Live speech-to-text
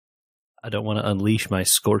I don't want to unleash my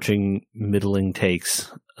scorching, middling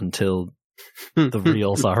takes until the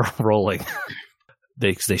reels are rolling.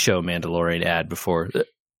 They show a Mandalorian ad before.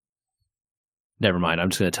 Never mind.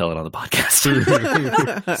 I'm just going to tell it on the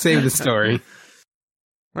podcast. Save the story.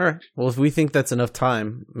 All right. Well, if we think that's enough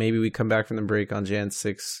time, maybe we come back from the break on Jan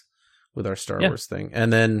 6 with our Star Wars thing.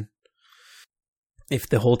 And then if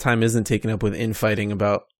the whole time isn't taken up with infighting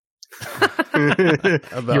about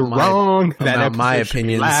You're wrong. About my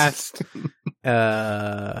opinions. Last.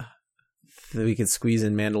 That we could squeeze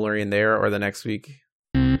in Mandalorian there or the next week.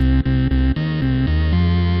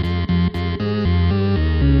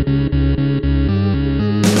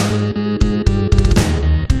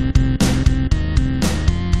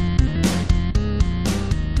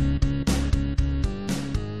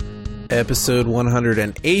 Episode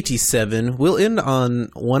 187. We'll end on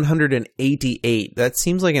 188. That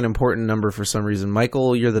seems like an important number for some reason.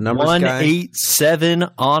 Michael, you're the numbers guy. 187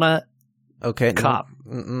 on a cop.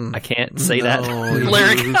 No. I can't say that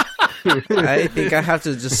lyric. I think I have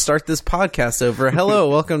to just start this podcast over. Hello,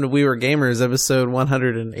 welcome to We Were Gamers, episode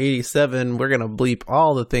 187. We're going to bleep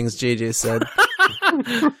all the things JJ said.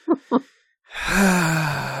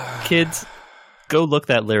 Kids, go look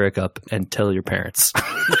that lyric up and tell your parents.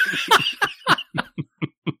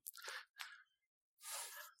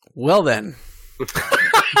 Well then.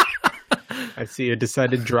 I see a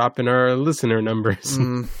decided drop in our listener numbers.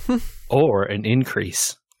 Or an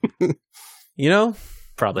increase. You know?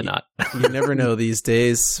 Probably not. You never know these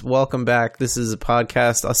days. Welcome back. This is a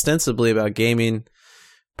podcast ostensibly about gaming.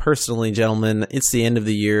 Personally, gentlemen, it's the end of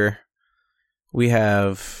the year. We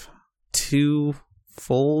have 2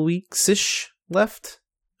 full weeks-ish left.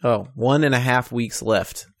 1.5 weeks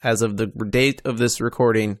left as of the date of this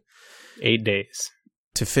recording. 8 days.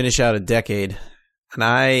 To finish out a decade. And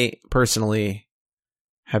I personally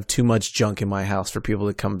have too much junk in my house for people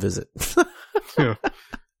to come visit. Yeah.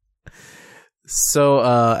 So,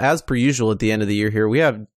 as per usual at the end of the year here, we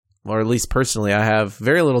have, or at least personally, I have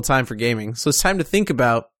very little time for gaming. So it's time to think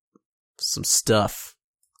about some stuff.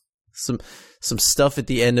 Some stuff at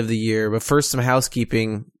the end of the year. But first, some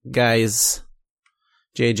housekeeping. Guys,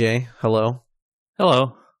 JJ, hello.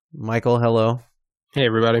 Hello. Michael, hello. Hey,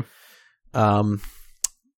 everybody.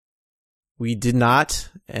 We did not,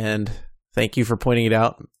 and thank you for pointing it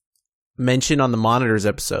out, mention on the monitors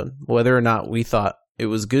episode whether or not we thought it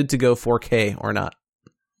was good to go 4K or not.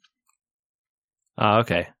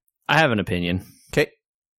 Okay. I have an opinion. Okay.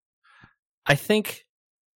 I think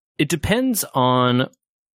it depends on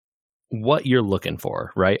what you're looking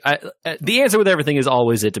for, right? The answer with everything is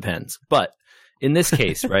always it depends. But in this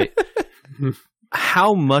case, right,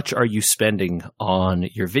 how much are you spending on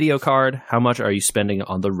your video card? How much are you spending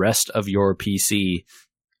on the rest of your PC?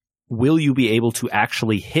 Will you be able to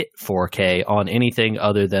actually hit 4K on anything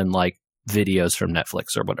other than like videos from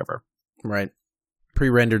Netflix or whatever? Right.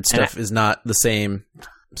 Pre-rendered stuff is not the same.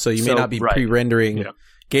 So you may not be pre-rendering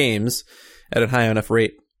games at a high enough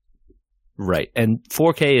rate. Right. And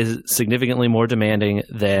 4K is significantly more demanding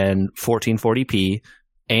than 1440p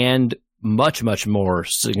and much, much more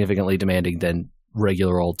significantly demanding than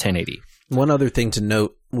regular old 1080. One other thing to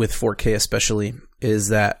note with 4K especially is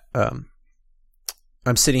that I'm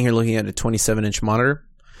sitting here looking at a 27-inch monitor,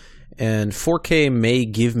 and 4K may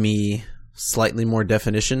give me slightly more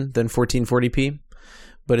definition than 1440p,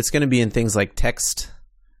 but it's going to be in things like text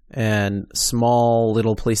and small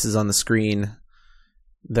little places on the screen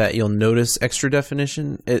that you'll notice extra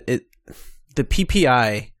definition. The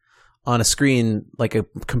PPI on a screen like a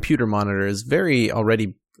computer monitor is very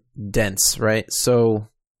already dense, right? So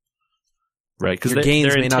right, because your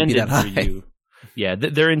gains may not be that high. Yeah,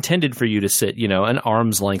 they're intended for you to sit, an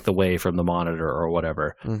arm's length away from the monitor or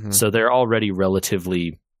whatever. Mm-hmm. So they're already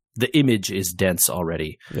relatively, the image is dense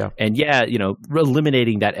already. Yeah. And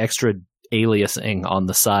eliminating that extra aliasing on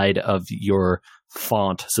the side of your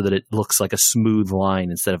font so that it looks like a smooth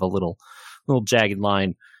line instead of a little jagged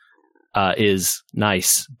line is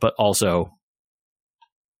nice, but also,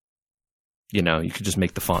 you could just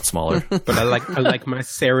make the font smaller. But I like my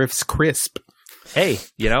serifs crisp. Hey,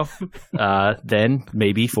 then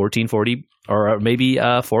maybe 1440 or maybe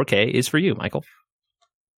 4K is for you, Michael.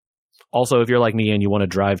 Also, if you're like me and you want to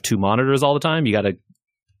drive 2 monitors all the time, you got to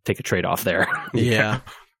take a trade-off there. Yeah.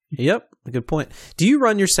 Yep. Good point. Do you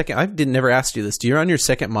run your second? I never asked you this. Do you run your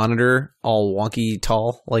second monitor all wonky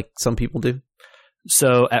tall like some people do?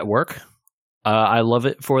 So at work, I love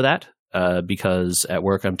it for that because at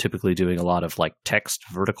work I'm typically doing a lot of like text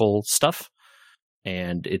vertical stuff.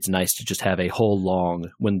 And it's nice to just have a whole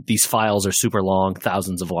long, when these files are super long,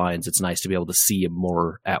 thousands of lines, it's nice to be able to see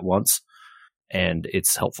more at once. And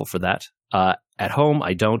it's helpful for that. At home,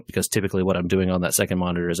 I don't, because typically what I'm doing on that second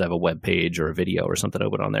monitor is I have a web page or a video or something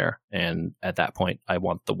open on there. And at that point, I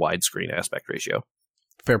want the widescreen aspect ratio.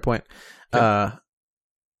 Fair point.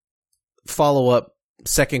 Follow up,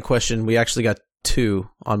 second question. We actually got 2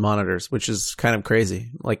 on monitors, which is kind of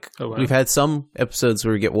crazy. Like, we've had some episodes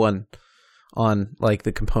where we get 1 on like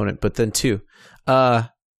the component, but then 2.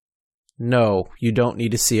 No, you don't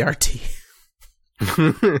need a CRT.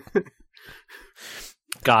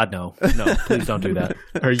 God, no, please don't do that.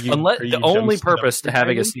 Unless the only purpose to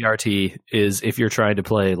having a CRT is if you're trying to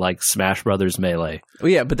play like Smash Brothers Melee.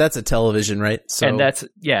 Well, yeah, but that's a television, right? So, and that's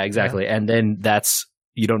exactly. Yeah. And then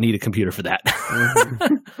you don't need a computer for that.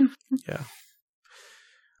 Mm-hmm. Yeah.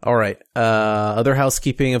 All right. Other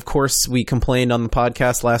housekeeping. Of course, we complained on the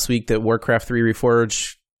podcast last week that Warcraft 3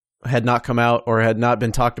 Reforged had not come out or had not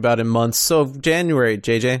been talked about in months. So January,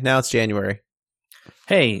 JJ. Now it's January.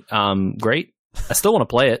 Hey, great. I still want to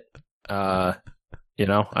play it. I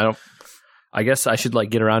guess I should like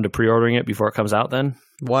get around to pre-ordering it before it comes out then.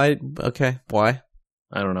 Why? Okay. Why?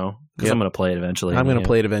 I don't know. Because I'm going to play it eventually. I'm going to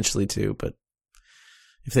play it eventually too, but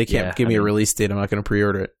if they can't give me a release date, I'm not going to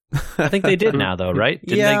pre-order it. I think they did now though, right?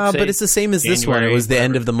 But it's the same as this one. It was the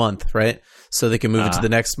end of the month, right? So they can move it to the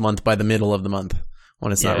next month by the middle of the month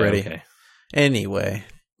when it's not ready. Okay. Anyway,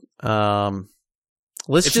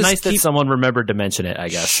 it's nice that someone remembered to mention it, I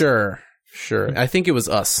guess. Sure. I think it was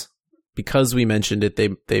us. Because we mentioned it,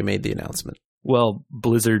 they made the announcement. Well,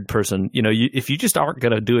 Blizzard person, if you just aren't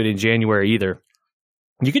going to do it in January either,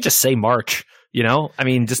 you could just say March, I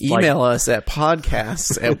mean, just email us at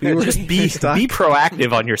podcasts. Just be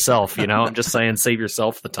proactive on yourself, I'm just saying, save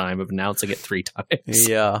yourself the time of announcing it 3 times.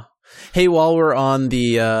 Yeah. Hey, while we're on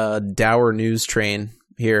the dour news train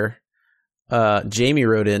here, Jamie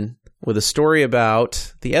wrote in with a story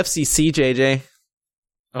about the FCC, JJ.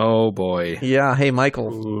 Oh boy. Yeah. Hey,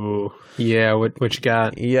 Michael. Ooh. Yeah. What you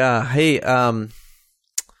got? Yeah. Hey.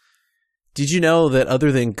 Did you know that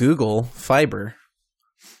other than Google Fiber,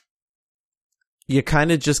 you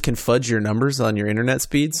kind of just can fudge your numbers on your internet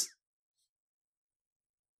speeds?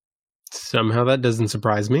 Somehow that doesn't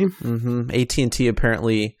surprise me. Mm-hmm. AT&T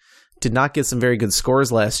apparently did not get some very good scores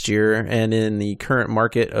last year, and in the current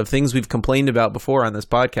market of things we've complained about before on this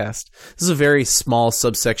podcast, this is a very small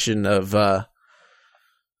subsection of.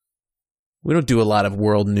 We don't do a lot of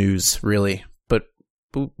world news, really, but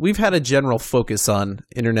we've had a general focus on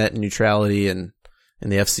internet neutrality and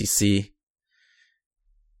the FCC.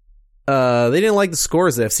 They didn't like the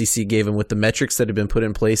scores the FCC gave them with the metrics that have been put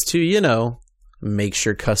in place to, make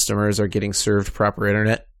sure customers are getting served proper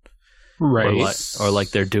internet. Right. Or like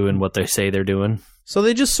they're doing what they say they're doing. So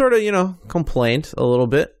they just sort of, complained a little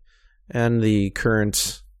bit. And the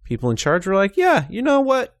current people in charge were like, yeah, you know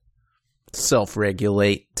what?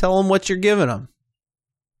 Self-regulate. Tell them what you're giving them.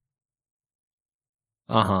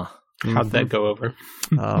 Uh-huh. How'd that go over?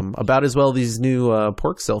 About as well these new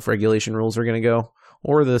pork self-regulation rules are going to go.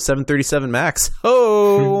 Or the 737 MAX.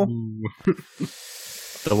 Oh!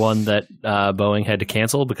 The one that Boeing had to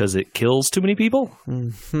cancel because it kills too many people?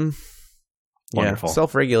 Mm-hmm. Wonderful. Yeah,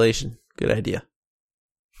 self-regulation. Good idea.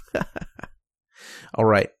 All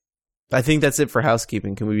right. I think that's it for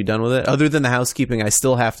housekeeping. Can we be done with it? Other than the housekeeping I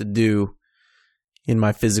still have to do in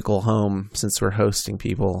my physical home since we're hosting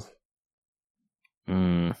people.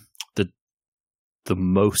 The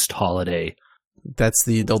most holiday. That's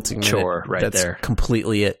the adulting chore right that's there.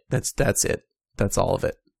 Completely it. That's it. That's all of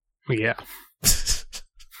it. Yeah.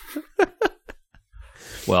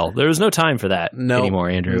 Well, there's no time for that anymore,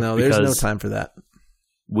 Andrew. No, there's no time for that.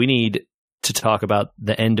 We need to talk about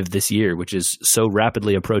the end of this year, which is so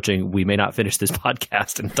rapidly approaching, we may not finish this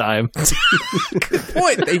podcast in time. Good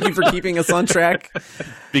point. Thank you for keeping us on track.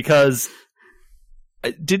 Because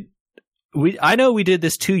I know we did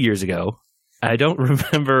this 2 years ago. I don't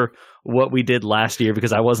remember what we did last year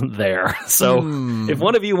because I wasn't there. So if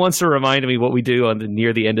one of you wants to remind me what we do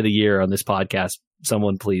near the end of the year on this podcast,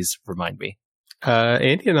 someone please remind me.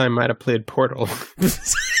 Andy and I might have played Portal.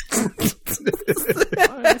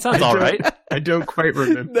 That sounds all right. I don't quite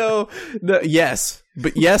remember. No, yes,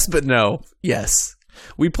 but no. Yes.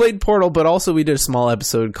 We played Portal, but also we did a small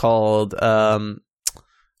episode called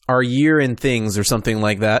Our Year in Things or something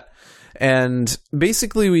like that. And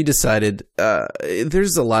basically we decided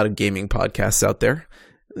there's a lot of gaming podcasts out there.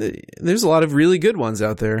 There's a lot of really good ones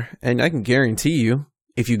out there. And I can guarantee you,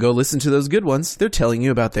 if you go listen to those good ones, they're telling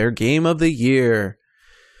you about their game of the year.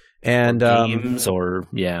 And games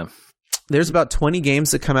there's about 20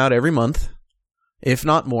 games that come out every month, if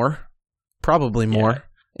not more, probably more. Yeah.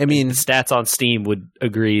 I mean, the stats on Steam would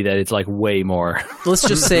agree that it's like way more. Let's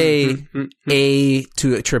just say A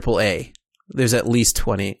to a triple A. There's at least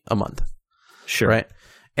 20 a month. Sure. Right.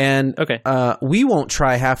 And Okay. we won't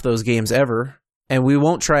try half those games ever. And we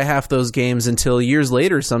won't try half those games until years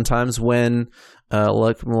later sometimes when,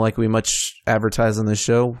 like we much advertise on the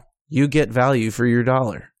show, you get value for your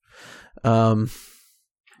dollar.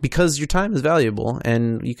 Because your time is valuable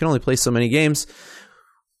and you can only play so many games.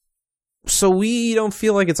 So we don't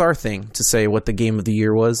feel like it's our thing to say what the game of the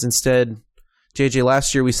year was. Instead, JJ,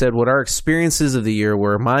 last year we said what our experiences of the year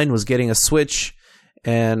were. Mine was getting a Switch,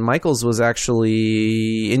 and Michael's was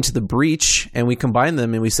actually Into the Breach, and we combined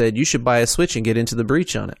them and we said, you should buy a Switch and get Into the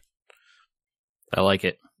Breach on it. I like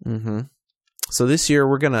it. Mm-hmm. So this year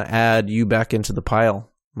we're going to add you back into the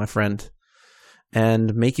pile, my friend,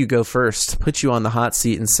 and make you go first, put you on the hot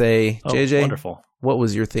seat and say, JJ, wonderful. What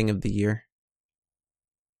was your thing of the year?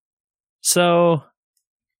 So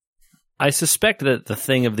I suspect that the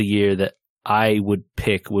thing of the year that I would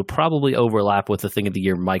pick would probably overlap with the thing of the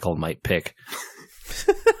year Michael might pick.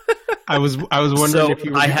 I was wondering So if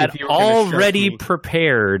you were I had if you were gonna already shark me.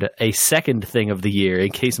 prepared a second thing of the year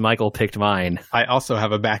in case Michael picked mine. I also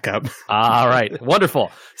have a backup. All right,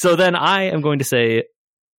 wonderful. So then I am going to say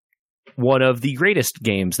one of the greatest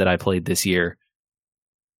games that I played this year.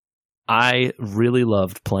 I really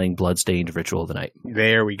loved playing Bloodstained Ritual of the Night.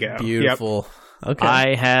 There we go. Beautiful. Okay.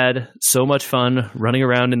 I had so much fun running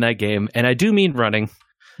around in that game, and I do mean running.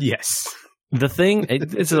 Yep. Yes. The thing,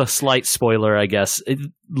 it's a slight spoiler, I guess.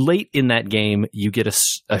 Late in that game, you get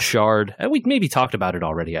a shard. And we maybe talked about it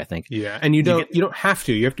already, I think. Yeah, and you don't have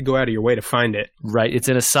to. You have to go out of your way to find it. Right. It's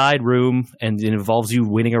in a side room, and it involves you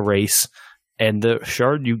winning a race. And the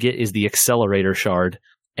shard you get is the accelerator shard.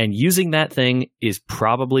 And using that thing is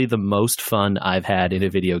probably the most fun I've had in a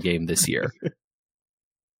video game this year.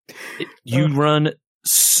 You run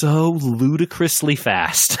so ludicrously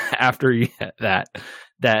fast after you get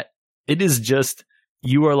that it is just,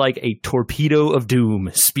 you are like a torpedo of doom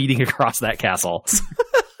speeding across that castle.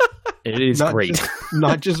 It is great.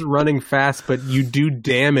 Not just running fast, but you do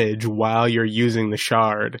damage while you're using the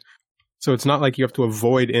shard. So it's not like you have to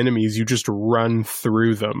avoid enemies, you just run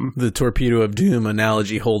through them. The torpedo of doom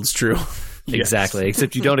analogy holds true. Exactly.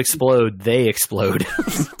 Except you don't explode, they explode.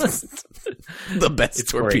 The best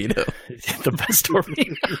torpedo. The best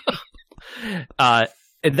torpedo.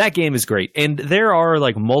 And that game is great. And there are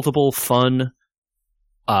like multiple fun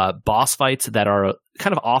boss fights that are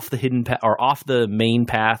kind of off the hidden path or off the main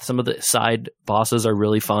path. Some of the side bosses are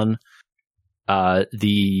really fun.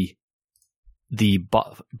 The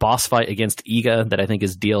boss fight against Iga that I think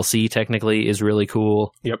is DLC technically is really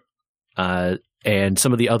cool. Yep. And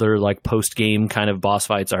some of the other like post game kind of boss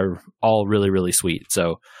fights are all really, really sweet.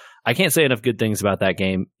 So I can't say enough good things about that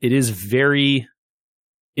game. It is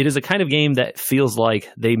a kind of game that feels like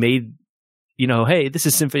they made, hey, this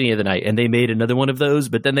is Symphony of the Night, and they made another one of those,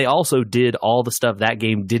 but then they also did all the stuff that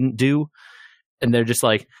game didn't do. And they're just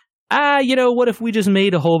like, what if we just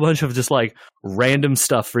made a whole bunch of just like random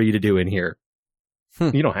stuff for you to do in here?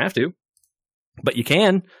 You don't have to, but you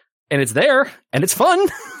can, and it's there, and it's fun.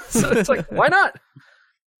 So it's like, why not?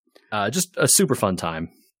 Just a super fun time.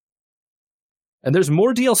 And there's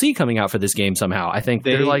more DLC coming out for this game somehow. I think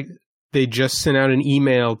they just sent out an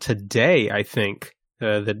email today, I think,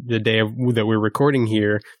 the day that we're recording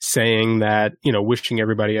here, saying that, wishing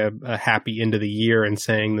everybody a happy end of the year and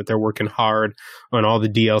saying that they're working hard on all the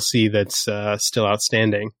DLC that's still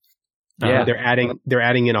outstanding. Yeah. They're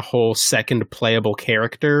adding in a whole second playable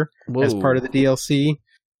character as part of the DLC.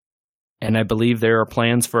 And I believe there are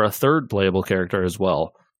plans for a third playable character as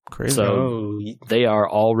well. Crazy. So they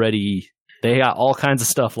got all kinds of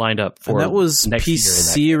stuff lined up for and that was next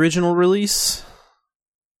PC year original release?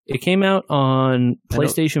 It came out on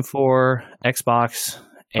PlayStation 4, Xbox,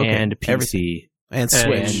 and PC. Everything. And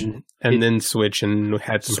Switch. And then Switch and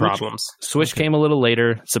had some problems. Switch came a little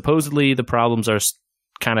later. Supposedly the problems are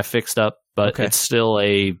kind of fixed up, but it's still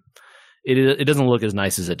it doesn't look as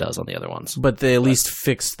nice as it does on the other ones. But they at least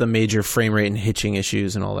fixed the major frame rate and hitching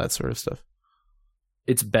issues and all that sort of stuff.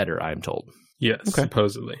 It's better, I'm told. Yes,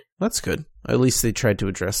 supposedly. That's good. At least they tried to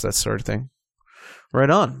address that sort of thing.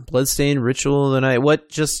 Right on. Bloodstained Ritual of the Night. What,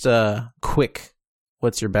 just quick,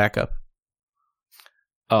 what's your backup?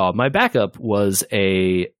 Oh, my backup was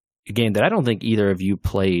a game that I don't think either of you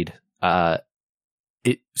played.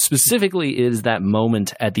 It specifically is that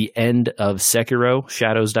moment at the end of Sekiro,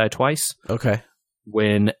 Shadows Die Twice. Okay.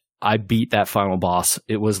 When I beat that final boss,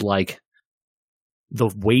 it was like the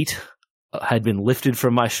weight had been lifted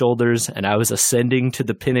from my shoulders and I was ascending to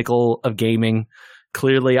the pinnacle of gaming.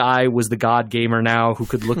 Clearly, I was the god gamer now who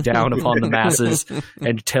could look down upon the masses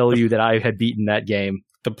and tell you that I had beaten that game.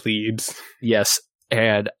 The plebes. Yes.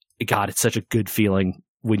 And God, it's such a good feeling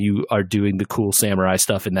when you are doing the cool samurai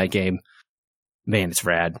stuff in that game. man, it's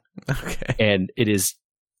rad. Okay. And it is.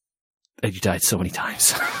 You died so many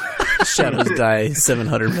times. Shadows die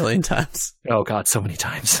 700 million times. Oh God, so many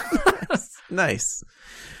times. Nice.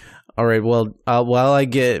 All right. Well, while I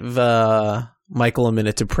give Michael a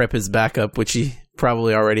minute to prep his backup, which he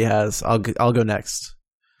probably already has, I'll go next.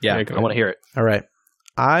 Yeah, I want to hear it. All right.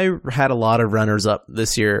 I had a lot of runners up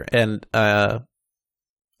this year, and I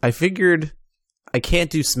figured I can't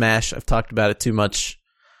do Smash. I've talked about it too much.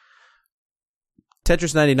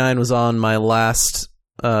 Tetris 99 was on my last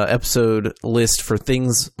episode list for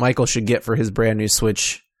things Michael should get for his brand new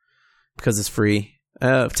Switch because it's free.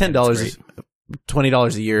 $10,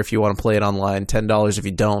 $20 a year if you want to play it online, $10 if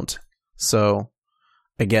you don't. So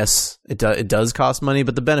I guess it does cost money,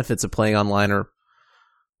 but the benefits of playing online are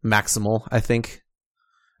maximal, I think.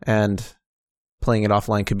 And playing it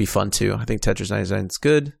offline could be fun too. I think Tetris 99 is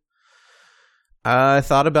good. I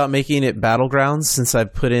thought about making it Battlegrounds since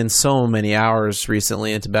I've put in so many hours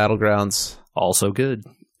recently into Battlegrounds. Also good.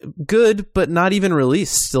 Good, but not even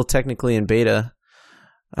released. Still technically in beta.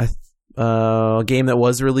 A game that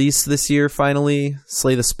was released this year finally,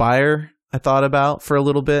 Slay the Spire, I thought about for a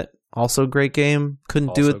little bit. Also a great game.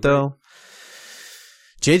 Couldn't do it though.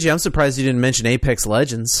 JJ, I'm surprised you didn't mention Apex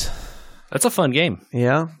Legends. That's a fun game.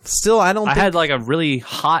 Yeah. Still, I had like a really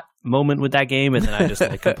hot moment with that game, and then I just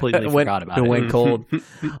like completely forgot about it. It went cold.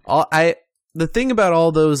 The thing about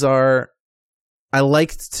all those are, I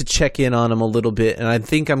like to check in on them a little bit, and I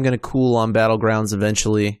think I'm going to cool on Battlegrounds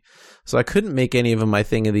eventually. So I couldn't make any of them my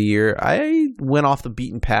thing of the year. I went off the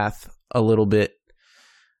beaten path a little bit.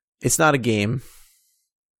 It's not a game.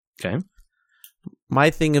 Okay. My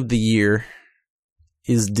thing of the year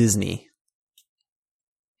is Disney.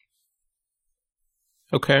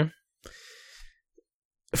 Okay.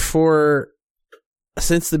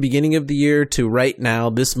 Since the beginning of the year to right now,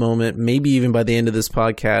 this moment, maybe even by the end of this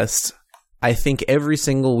podcast, I think every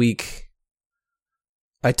single week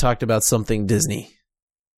I talked about something Disney.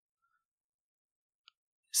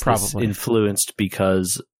 Probably influenced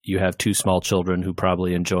because you have two small children who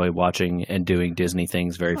probably enjoy watching and doing Disney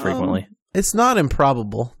things very frequently. It's not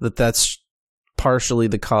improbable that that's partially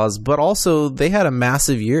the cause, but also they had a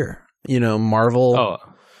massive year. Marvel. Oh,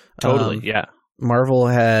 totally. Yeah. Marvel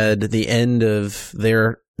had the end of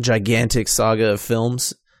their gigantic saga of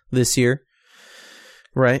films this year.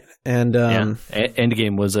 Right. And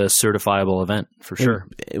Endgame was a certifiable event for sure.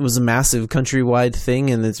 It was a massive countrywide thing,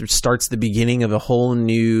 and it starts the beginning of a whole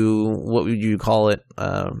new, what would you call it,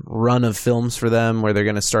 run of films for them, where they're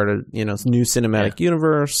going to start a new cinematic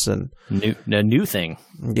universe and a new thing.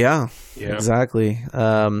 Yeah. Exactly.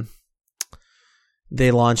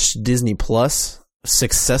 They launched Disney Plus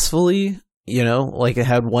successfully. It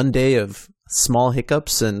had one day of small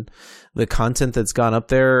hiccups, and the content that's gone up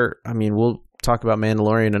there. I mean, we'll talk about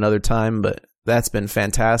Mandalorian another time, but that's been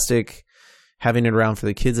fantastic. Having it around for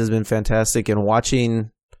the kids has been fantastic, and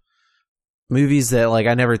watching movies that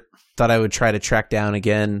I never thought I would try to track down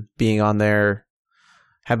again being on there,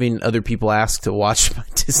 having other people ask to watch my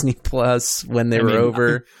Disney Plus when they were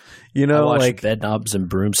over. I watched Bedknobs and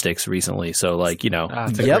Broomsticks recently, so it's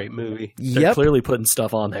a great movie. They're clearly putting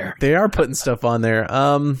stuff on there. They are putting stuff on there.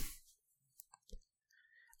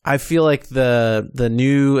 I feel like the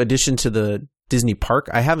new addition to the Disney park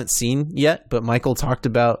I haven't seen yet, but Michael talked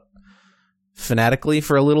about fanatically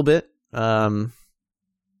for a little bit.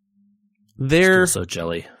 They're still so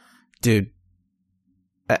jelly, dude.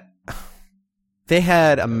 They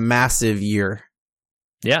had a massive year.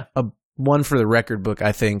 Yeah, one for the record book,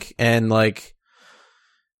 I think, and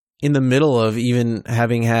in the middle of even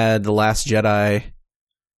having had The Last Jedi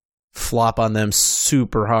flop on them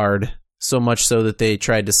super hard. So much so that they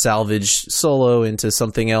tried to salvage Solo into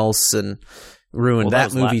something else and ruined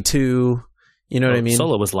that movie too. You know what I mean?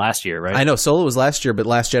 Solo was last year, right? I know Solo was last year, but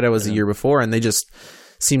Last Jedi was the year before, and they just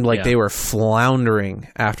seemed like they were floundering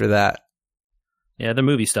after that. Yeah, the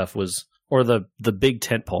movie stuff was, or the big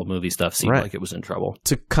tentpole movie stuff seemed like it was in trouble.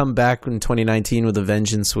 To come back in 2019 with a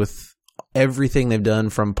vengeance, with everything they've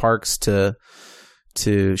done from parks to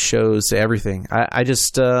shows to everything.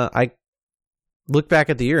 I look back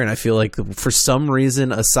at the year and I feel like for some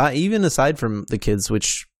reason, aside from the kids,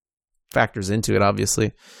 which factors into it,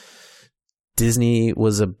 obviously, Disney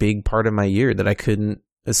was a big part of my year that I couldn't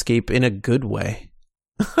escape in a good way.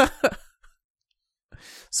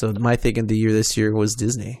 So my thing of the year this year was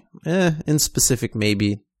Disney. In specific,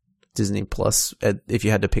 maybe Disney Plus, if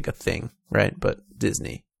you had to pick a thing, right? But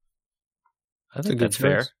Disney. I think that's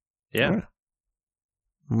fair. Yeah.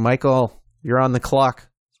 Michael, you're on the clock.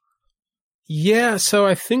 Yeah, so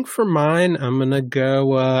I think for mine, I'm gonna go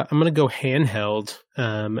handheld,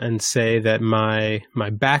 and say that my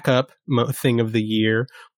backup thing of the year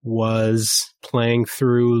was playing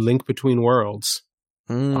through Link Between Worlds.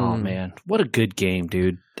 Oh man, what a good game,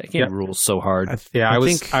 dude! That game rules so hard.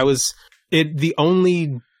 The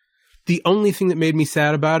only thing that made me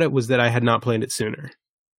sad about it was that I had not played it sooner.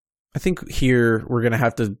 I think here we're gonna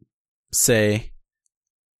have to say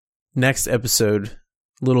next episode,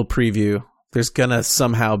 little preview. There's gonna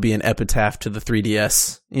somehow be an epitaph to the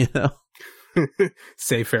 3DS, you know?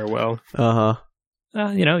 Say farewell.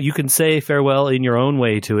 You can say farewell in your own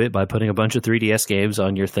way to it by putting a bunch of 3DS games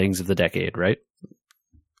on your things of the decade, right?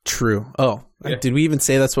 True. Oh, yeah. Did we even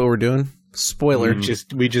say that's what we're doing? Spoiler.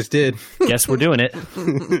 We just did. Guess we're doing it.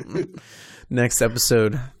 Next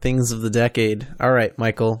episode, things of the decade. All right,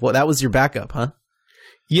 Michael. Well, that was your backup, huh?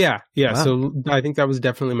 Yeah. Wow. So I think that was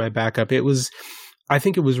definitely my backup. I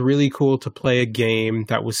think it was really cool to play a game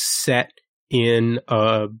that was set in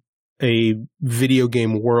a video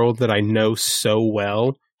game world that I know so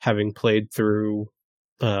well, having played through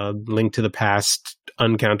Link to the Past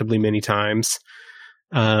uncountably many times.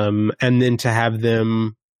 And then to have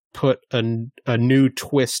them put a new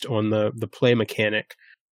twist on the play mechanic,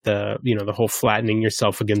 the whole flattening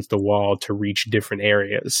yourself against the wall to reach different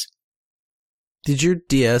areas. Did your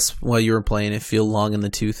DS, while you were playing it, feel long in the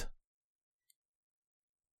tooth?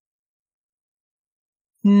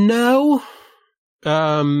 No.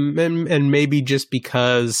 And maybe just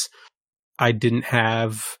because I didn't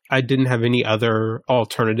have any other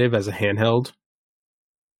alternative as a handheld.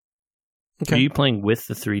 Okay. Are you playing with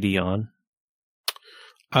the 3D on?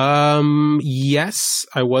 Yes,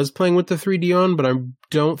 I was playing with the 3D on, but I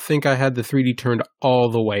don't think I had the 3D turned all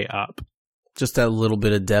the way up. Just that little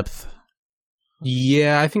bit of depth.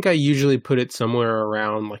 Yeah, I think I usually put it somewhere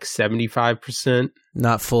around like 75%.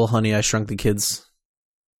 Not full Honey, I Shrunk the Kids.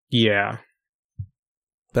 Yeah.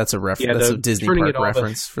 That's a reference. Yeah, that's a Disney Park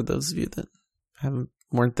reference for those of you that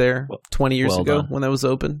weren't there 20 years ago when that was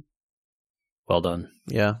open. Well done.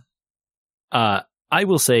 Yeah. I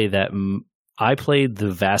will say that I played the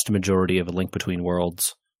vast majority of A Link Between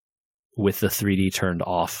Worlds with the 3D turned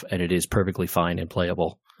off, and it is perfectly fine and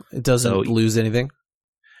playable. It doesn't lose anything?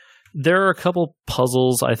 There are a couple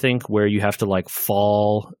puzzles, I think, where you have to like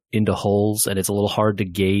fall into holes, and it's a little hard to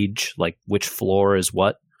gauge like which floor is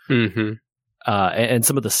what. Mm-hmm. And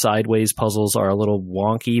some of the sideways puzzles are a little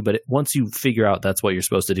wonky, but once you figure out that's what you're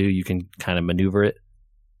supposed to do, you can kind of maneuver it.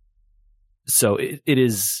 So it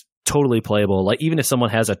is totally playable. Like even if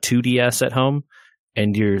someone has a 2DS at home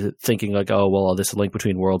and you're thinking like, oh, well, this Link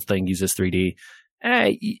Between Worlds thing uses 3D,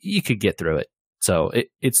 you could get through it. So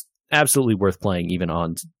it's absolutely worth playing even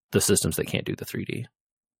on the systems that can't do the 3D.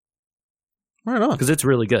 Right on. Because it's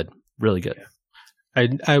really good. Really good.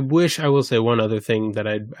 I will say one other thing that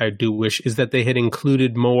I do wish is that they had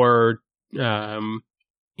included more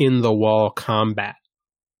in the wall combat.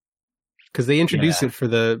 Because they introduce it for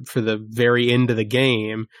the very end of the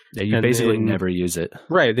game. Yeah, you basically never use it.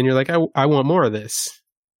 Right. Then you're like, I want more of this.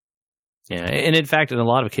 Yeah, and in fact, in a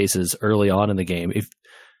lot of cases early on in the game,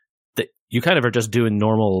 you kind of are just doing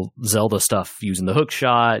normal Zelda stuff, using the hook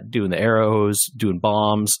shot, doing the arrows, doing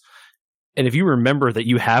bombs. And if you remember that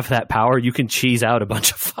you have that power, you can cheese out a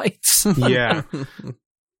bunch of fights. Yeah.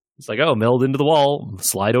 It's like, oh, meld into the wall,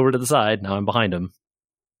 slide over to the side, now I'm behind him.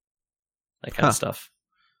 That kind of stuff.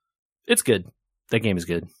 It's good. That game is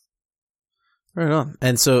good. Right on.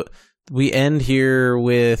 And so we end here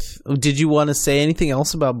with... Did you want to say anything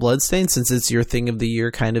else about Bloodstained, since it's your thing of the year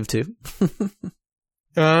kind of too?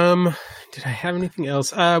 Did I have anything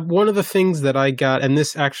else? One of the things that I got, and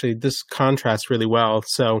this contrasts really well.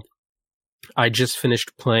 So I just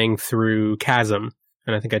finished playing through Chasm,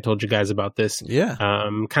 and I think I told you guys about this. Yeah.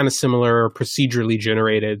 Kind of similar, procedurally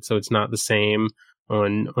generated, so it's not the same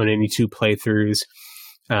on any two playthroughs.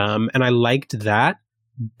 And I liked that,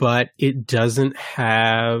 but it doesn't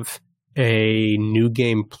have a New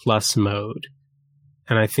Game Plus mode.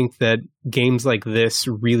 And I think that games like this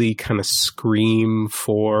really kind of scream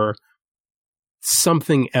for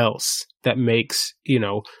something else that makes,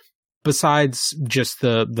 besides just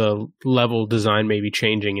the level design maybe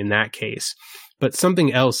changing in that case, but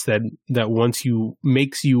something else that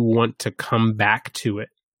makes you want to come back to it.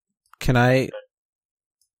 Can I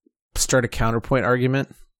start a counterpoint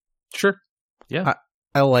argument? Sure. Yeah.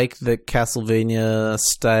 I like that Castlevania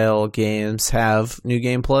style games have New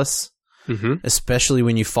Game Plus. Mm-hmm. Especially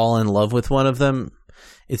when you fall in love with one of them,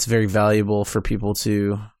 it's very valuable for people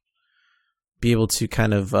to be able to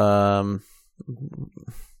kind of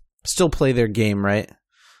still play their game, right?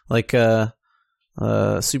 Like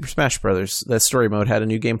Super Smash Brothers, that story mode had a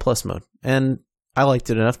New Game Plus mode, and I liked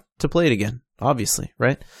it enough to play it again, obviously,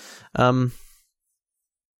 right?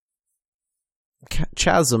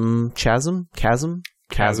 Chasm.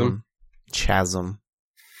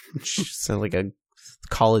 Sound like a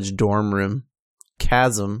college dorm room.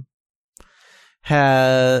 Chasm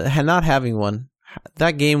had not having one.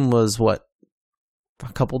 That game was what,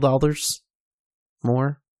 a couple dollars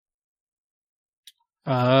more?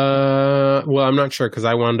 Well, I'm not sure because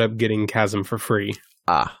I wound up getting Chasm for free.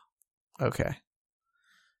 Ah, okay.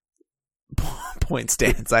 Point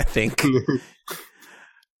stands, I think.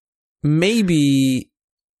 Maybe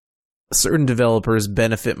certain developers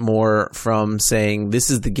benefit more from saying this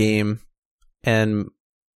is the game and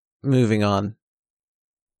moving on.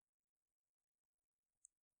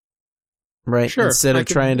 Right? Sure, Instead of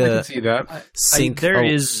trying to see that. sink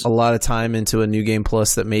a lot of time into a New Game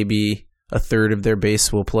Plus that maybe a third of their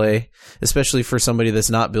base will play, especially for somebody that's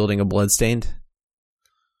not building a Bloodstained.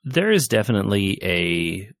 There is definitely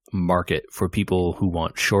a market for people who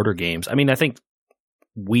want shorter games. I mean, I think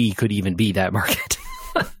we could even be that market.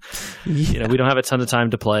 You know, we don't have a ton of time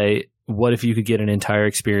to play. What if you could get an entire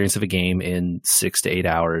experience of a game in 6 to 8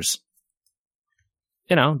 hours?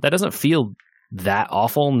 You know, that doesn't feel that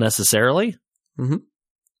awful necessarily. Mm-hmm.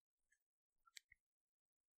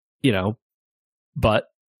 You know, but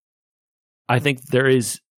I think there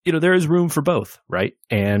is room for both, right?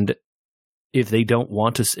 And if they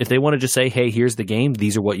want to just say, hey, here's the game,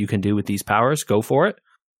 these are what you can do with these powers, go for it.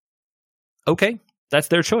 Okay, that's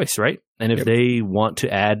their choice, right? And if they want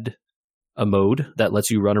to add a mode that lets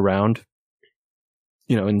you run around,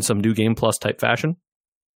 you know, in some New Game Plus type fashion,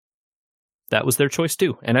 that was their choice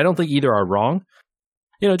too. And I don't think either are wrong.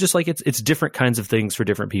 You know, just like it's different kinds of things for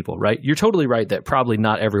different people, right? You're totally right that probably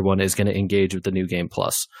not everyone is going to engage with the New Game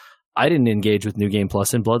Plus. I didn't engage with New Game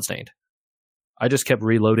Plus in Bloodstained. I just kept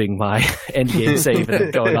reloading my end game save and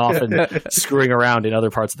then going off and screwing around in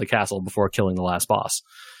other parts of the castle before killing the last boss.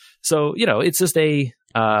 So, you know, it's just it's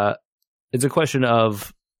a question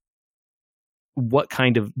of what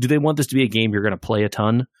kind of, do they want this to be a game you're going to play a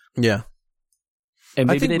ton? Yeah. And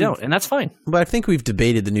maybe they don't, and that's fine. But I think we've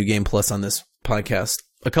debated the New Game Plus on this podcast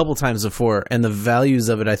a couple times before, and the values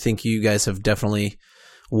of it, I think you guys have definitely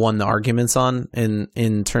won the arguments on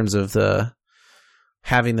in terms of the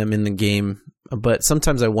having them in the game. But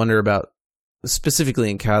sometimes I wonder about, specifically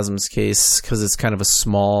in Chasm's case, because it's kind of a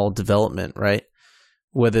small development, right?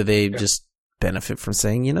 Whether they just benefit from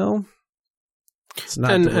saying, you know, it's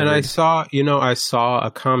not. And I saw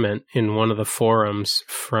a comment in one of the forums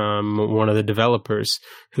from one of the developers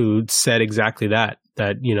who said exactly that,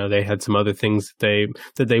 you know, they had some other things that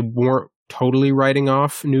they weren't totally writing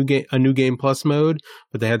off a New Game Plus mode,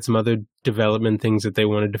 but they had some other development things that they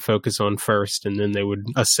wanted to focus on first, and then they would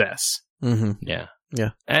assess. Mm-hmm. Yeah.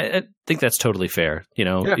 Yeah. I think that's totally fair. You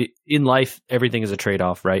know, in life, everything is a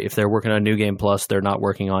trade-off, right? If they're working on New Game Plus, they're not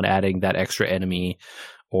working on adding that extra enemy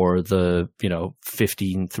or the, you know,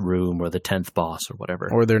 15th room or the 10th boss or whatever.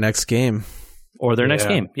 Or their next game.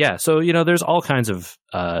 Yeah. So, you know, there's all kinds of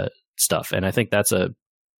stuff. And I think that's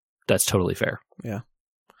totally fair. Yeah.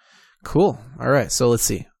 Cool. All right. So let's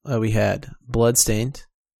see. We had Bloodstained,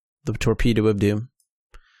 The Torpedo of Doom,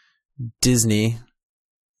 Disney,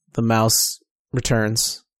 The Mouse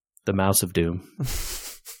Returns, The Mouse of Doom,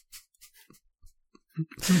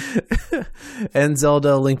 and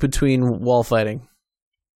Zelda: Link Between Wall Fighting.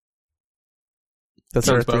 That's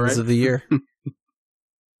our things right. of the year,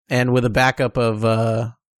 and with a backup of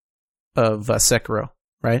Sekiro,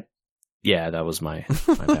 right? Yeah, that was my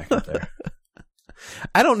backup there.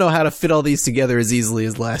 I don't know how to fit all these together as easily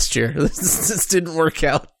as last year. This didn't work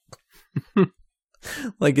out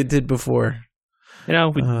like it did before. You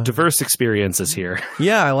know, diverse experiences here.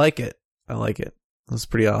 Yeah, I like it. It was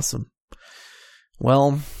pretty awesome.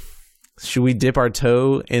 Well, should we dip our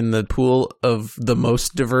toe in the pool of the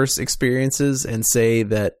most diverse experiences and say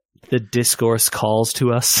that the discourse calls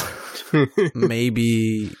to us?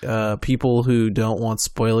 Maybe people who don't want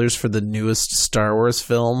spoilers for the newest Star Wars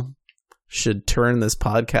film should turn this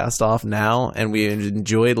podcast off now, and we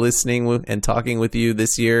enjoyed listening and talking with you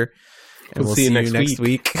this year. And we'll see you next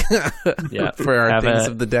week. Yeah, for our things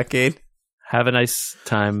of the decade. Have a nice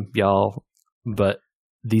time, y'all. But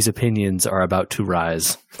these opinions are about to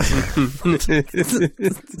rise.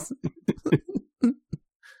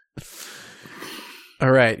 All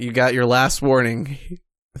right, you got your last warning.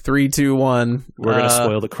 3, 2, 1. We're going to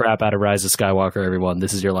spoil the crap out of Rise of Skywalker, everyone.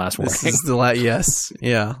 This is your last warning. This is the yes.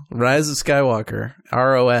 Yeah. Rise of Skywalker,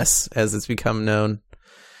 ROS, as it's become known.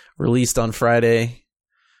 Released on Friday.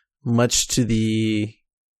 Much to the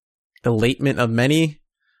elatement of many,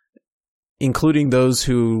 including those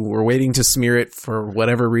who were waiting to smear it for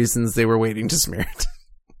whatever reasons they were waiting to smear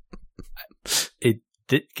it.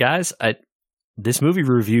 Guys, this movie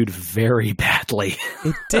reviewed very badly.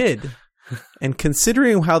 It did. And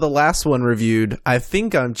considering how the last one reviewed, I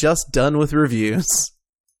think I'm just done with reviews.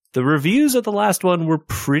 The reviews of the last one were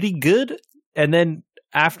pretty good, and then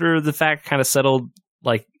after the fact kind of settled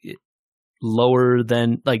like lower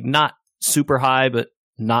than, like, not super high, but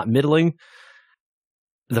not middling.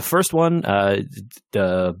 The first one,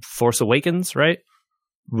 the Force Awakens, right,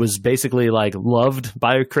 was basically like loved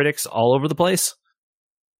by critics all over the place.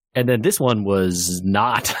 And then this one was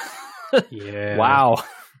not. Yeah. Wow.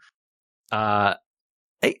 I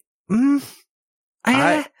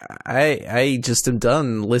just am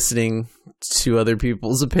done listening to other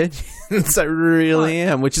people's opinions. I really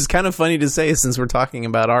am, which is kind of funny to say since we're talking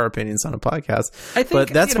about our opinions on a podcast. But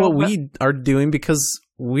that's what we are doing because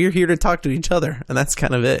we're here to talk to each other, and that's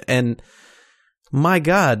kind of it. And my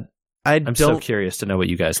God, I'm so curious to know what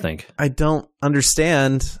you guys think. I don't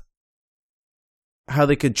understand how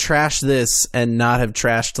they could trash this and not have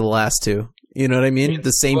trashed the last two. You know what I mean?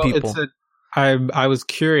 The same people. I was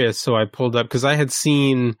curious, so I pulled up because I had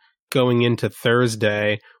seen going into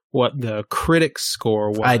Thursday what the critics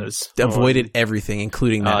score was. I avoided everything,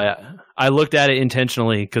 including that. Yeah. I looked at it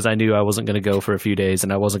intentionally because I knew I wasn't going to go for a few days,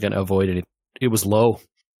 and I wasn't going to avoid it. It was low.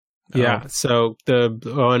 Yeah. So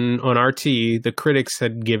on RT, the critics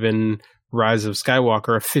had given Rise of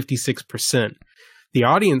Skywalker a 56%. The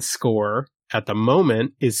audience score at the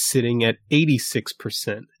moment is sitting at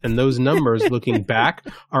 86%. And those numbers, looking back,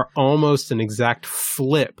 are almost an exact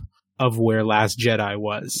flip of where Last Jedi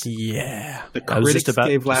was. Yeah. The critics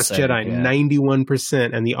gave Last Jedi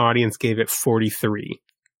 91%, and the audience gave it 43%.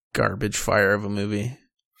 Garbage fire of a movie.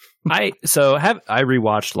 I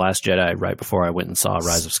rewatched Last Jedi right before I went and saw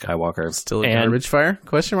Rise of Skywalker. Still a garbage fire?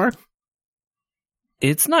 Question mark?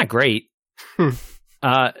 It's not great.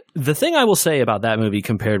 The thing I will say about that movie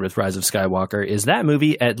compared with Rise of Skywalker is that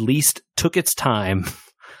movie at least took its time.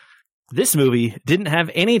 This movie didn't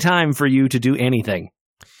have any time for you to do anything.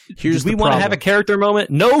 Do we want to have a character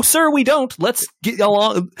moment? No, sir, we don't. Let's get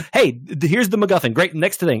along. Hey, here's the MacGuffin. Great,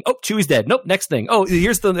 next thing. Oh, Chewie's dead. Nope, next thing. Oh,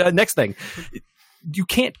 here's the next thing. You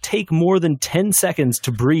can't take more than 10 seconds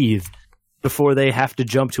to breathe before they have to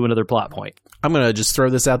jump to another plot point. I'm going to just throw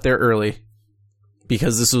this out there early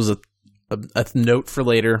because this was a note for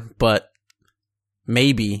later, but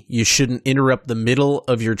maybe you shouldn't interrupt the middle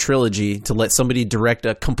of your trilogy to let somebody direct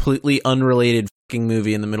a completely unrelated fucking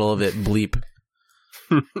movie in the middle of it. Bleep.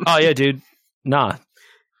 Oh yeah, dude. Nah.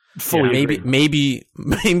 Fully maybe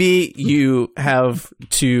you have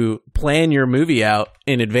to plan your movie out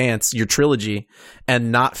in advance, your trilogy,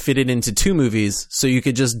 and not fit it into two movies, so you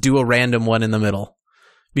could just do a random one in the middle.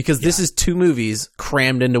 Because this is two movies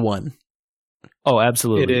crammed into one. Oh,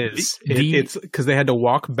 absolutely. It is. It's because they had to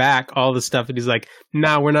walk back all the stuff, and he's like,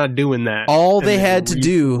 "Nah, we're not doing that." All they had to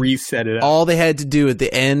do, reset it. All they had to do at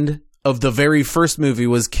the end of the very first movie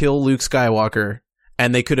was kill Luke Skywalker,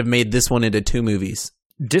 and they could have made this one into two movies.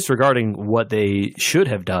 Disregarding what they should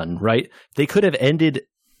have done, right? They could have ended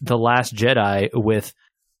The Last Jedi with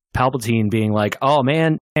Palpatine being like, "Oh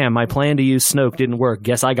man, damn, my plan to use Snoke didn't work.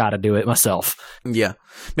 Guess I got to do it myself." Yeah,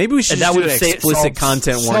 maybe we should do an explicit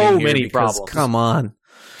content warning here. So many problems. Come on,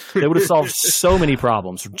 they would have solved so many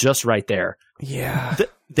problems just right there. Yeah,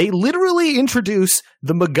 they literally introduce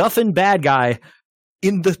the MacGuffin bad guy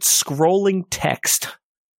in the scrolling text.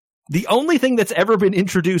 The only thing that's ever been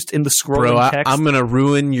introduced in the scrolling text, I'm gonna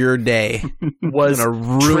ruin your day. Was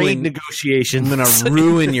trade negotiations. I'm gonna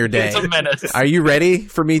ruin your day. It's a menace. Are you ready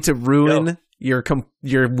for me to ruin your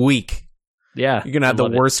week? Yeah, you're gonna have the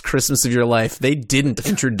worst Christmas of your life. They didn't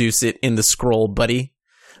introduce it in the scroll, buddy.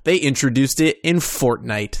 They introduced it in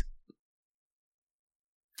Fortnite.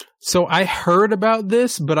 So I heard about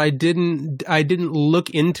this, but I didn't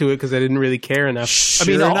look into it because I didn't really care enough.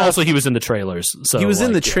 Sure also he was in the trailers. So he was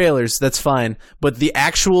in the trailers, that's fine. But the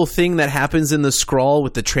actual thing that happens in the scroll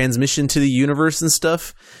with the transmission to the universe and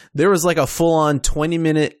stuff, there was like a full-on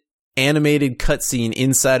 20-minute animated cutscene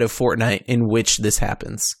inside of Fortnite in which this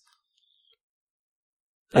happens.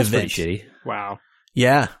 That's pretty shitty. Wow.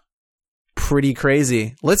 Yeah. Pretty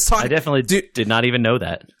crazy. Let's talk. I definitely did not even know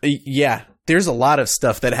that. Yeah. There's a lot of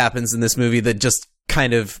stuff that happens in this movie that just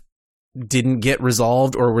kind of didn't get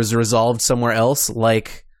resolved or was resolved somewhere else.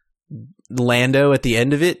 Like Lando at the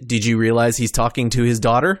end of it. Did you realize he's talking to his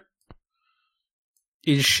daughter?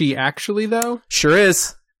 Is she actually, though? Sure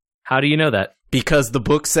is. How do you know that? Because the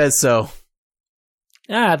book says so.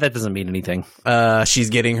 That doesn't mean anything. She's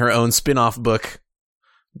getting her own spin-off book.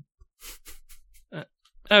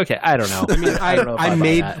 Okay, I don't know. I mean, I don't know if I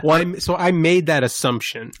made buy that. I made that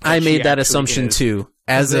assumption. I made that she assumption is. too.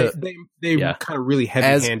 As they, a they Yeah. kind of really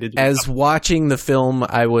heavy-handed. as watching the film,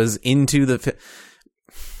 I was into the.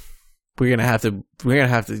 We're gonna have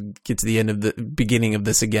to get to the end of the beginning of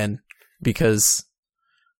this again, because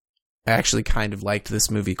I actually kind of liked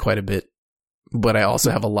this movie quite a bit, but I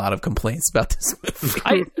also have a lot of complaints about this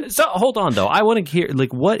movie. So hold on though. I want to hear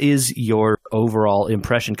like what is your overall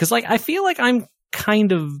impression? Because like I feel like I'm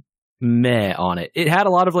kind of meh on it. It had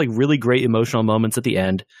a lot of like really great emotional moments at the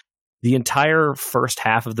end. The entire first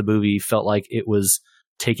half of the movie felt like it was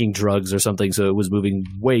taking drugs or something, so it was moving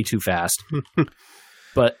way too fast.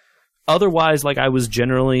 But otherwise, like I was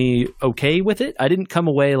generally okay with it. I didn't come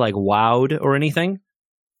away like wowed or anything.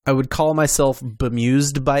 I would call myself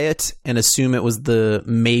bemused by it and assume it was the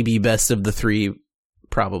maybe best of the three,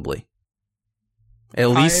 probably. At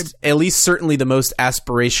least certainly the most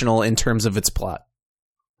aspirational in terms of its plot.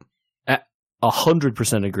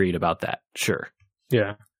 100% agreed about that. Sure.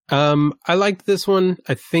 Yeah. I liked this one.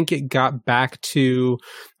 I think it got back to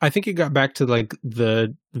like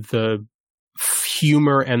the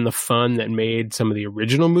humor and the fun that made some of the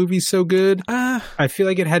original movies so good. I feel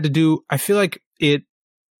like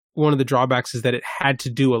one of the drawbacks is that it had to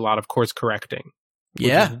do a lot of course correcting.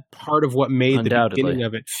 Yeah. Part of what made the Undoubtedly. beginning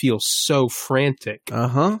of it feel so frantic.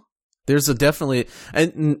 Uh-huh. There's a definitely,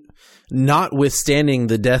 and notwithstanding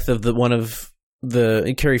the death of one of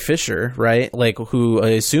the Carrie Fisher, right? Like, who I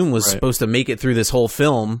assume was Right. supposed to make it through this whole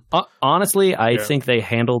film. Honestly, I think they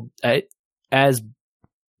handled as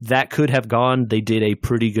that could have gone. They did a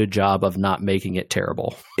pretty good job of not making it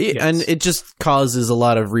terrible. And it just causes a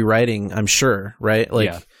lot of rewriting, I'm sure, right? Like,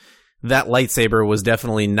 Yeah. that lightsaber was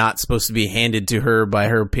definitely not supposed to be handed to her by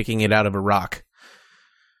her picking it out of a rock.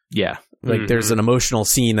 Yeah. Like, there's an emotional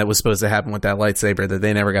scene that was supposed to happen with that lightsaber that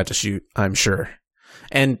they never got to shoot, I'm sure.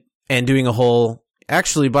 And doing a whole,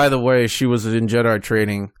 actually, by the way, she was in Jedi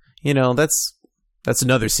training. You know, that's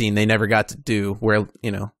another scene they never got to do where,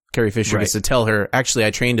 you know, Carrie Fisher gets to tell her, actually,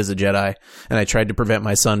 I trained as a Jedi and I tried to prevent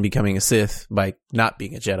my son becoming a Sith by not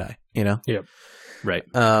being a Jedi, you know? Yep. Right.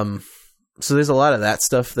 So there's a lot of that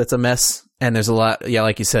stuff that's a mess. And there's a lot, yeah,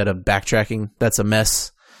 like you said, of backtracking. That's a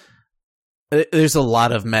mess. There's a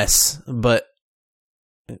lot of mess, but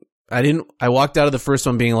I walked out of the first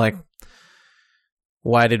one being like,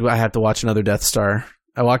 why did I have to watch another Death Star?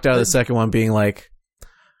 I walked out of the second one being like,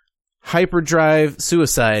 hyperdrive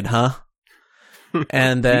suicide, huh?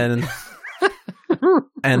 And then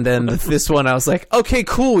this one I was like, okay,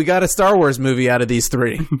 cool, we got a Star Wars movie out of these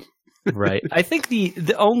three. Right. I think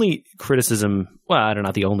the only criticism, well,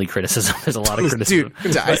 not the only criticism. There's a lot of criticism.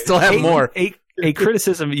 Dude, I still have more. A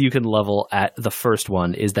criticism you can level at the first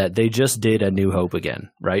one is that they just did A New Hope again,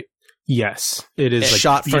 right? Yes, it is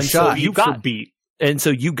Shot for and so shot. you got beat. And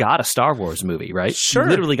so you got a Star Wars movie, right? Sure. You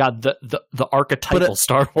literally got the archetypal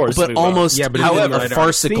Star Wars but movie. almost, Yeah, but however, it's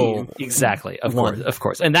farcical. Exactly. Of one.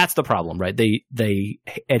 course. And that's the problem, right? They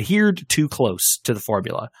adhered too close to the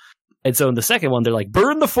formula. And so in the second one, they're like,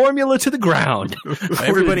 burn the formula to the ground.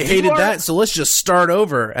 Everybody hated that, so let's just start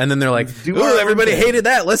over. And then they're like, Do ooh, our everybody thing. hated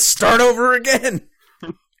that. Let's start over again.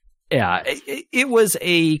 Yeah, it was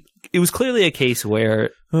clearly a case where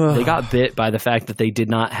they got bit by the fact that they did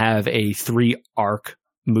not have a 3-arc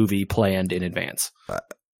movie planned in advance.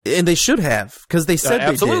 And they should have, because they said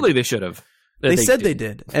absolutely they they should have. did. They said they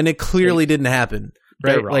did, and it clearly didn't happen.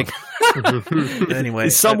 They're Right? wrong. Like, anyway,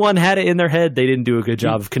 Someone had it in their head. They didn't do a good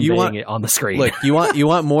job of conveying want- it on the screen. look, you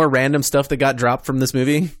want more random stuff that got dropped from this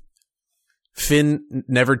movie? Finn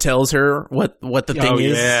never tells her what the thing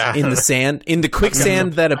is in the sand, in the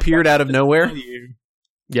quicksand that appeared out of nowhere.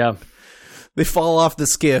 Yeah. They fall off the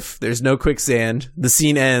skiff. There's no quicksand. The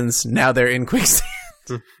scene ends. Now they're in quicksand.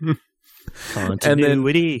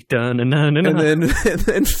 Continuity. And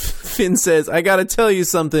then Finn says, "I got to tell you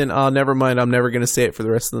something." Oh, never mind. I'm never going to say it for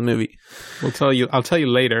the rest of the movie. I'll tell you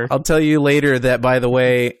later. I'll tell you later that, by the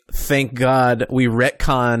way, thank God we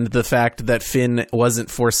retconned the fact that Finn wasn't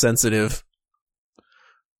force sensitive.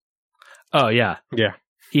 Oh, yeah. Yeah.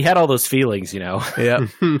 He had all those feelings, you know, Yeah.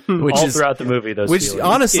 Which all is, throughout the movie. Those which feelings.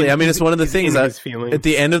 honestly, I mean, it's one of the things that his feelings. at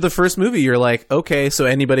the end of the first movie, you're like, okay, so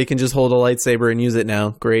anybody can just hold a lightsaber and use it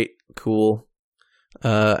now. Great. Cool.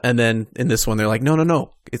 And then in this one, they're like,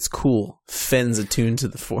 no, it's cool. Finn's attuned to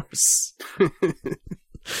the Force.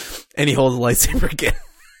 And he holds a lightsaber again.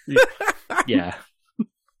 Yeah.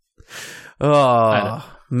 Oh,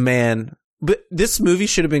 man. But this movie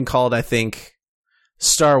should have been called, I think,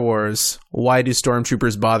 Star Wars, Why Do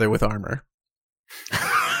Stormtroopers Bother with Armor?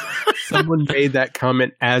 Someone made that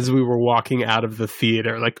comment as we were walking out of the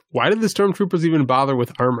theater. Like, why did the stormtroopers even bother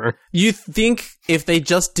with armor? You think if they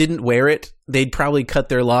just didn't wear it, they'd probably cut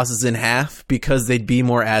their losses in half because they'd be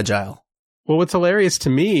more agile. Well, what's hilarious to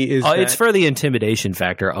me is that it's for the intimidation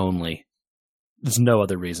factor only. There's no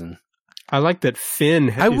other reason. I like that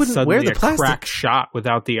Finn I wouldn't is suddenly wear the a plastic. crack shot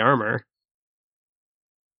without the armor.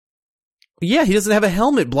 Yeah, he doesn't have a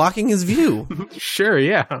helmet blocking his view. Sure,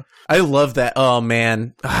 yeah. I love that. Oh,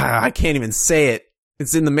 man. I can't even say it.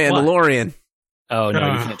 It's in The Mandalorian. Oh, no,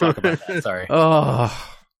 you can't talk about that. Sorry.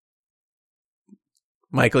 Oh.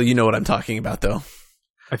 Michael, you know what I'm talking about, though.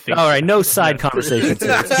 I think. All right, no side conversations here.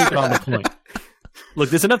 Let's keep it on the point. Look,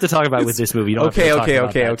 there's enough to talk about with this movie. You don't have to talk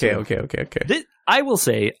about that too. I will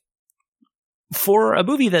say, for a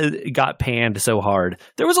movie that got panned so hard,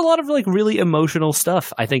 there was a lot of like really emotional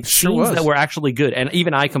stuff. I think scenes that were actually good, and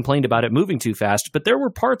even I complained about it moving too fast. But there were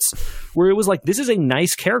parts where it was like, this is a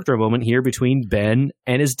nice character moment here between Ben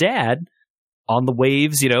and his dad on the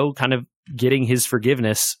waves. You know, kind of getting his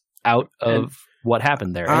forgiveness out of what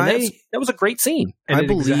happened there. And that was a great scene. And I it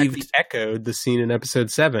believed exactly echoed the scene in episode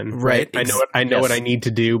 7. Right. I know what I need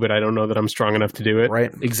to do, but I don't know that I'm strong enough to do it.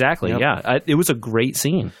 Right. Exactly. Yep. Yeah. It was a great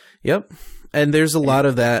scene. Yep. And there's a lot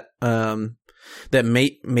of that that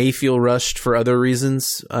may feel rushed for other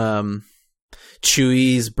reasons.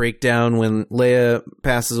 Chewie's breakdown when Leia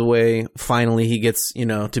passes away. Finally, he gets,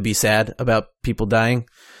 to be sad about people dying.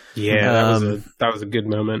 Yeah, that was a good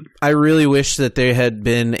moment. I really wish that there had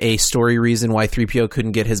been a story reason why 3PO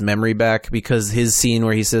couldn't get his memory back, because his scene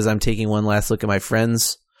where he says, "I'm taking one last look at my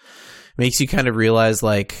friends," makes you kind of realize,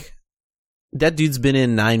 like, that dude's been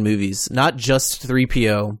in 9 movies. Not just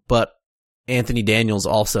 3PO, but Anthony Daniels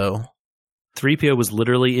also. 3PO was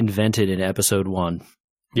literally invented in episode 1.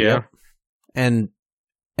 Yeah. Yep. And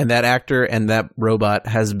that actor and that robot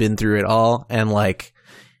has been through it all, and, like,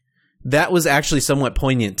 that was actually somewhat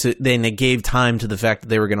poignant. Then it gave time to the fact that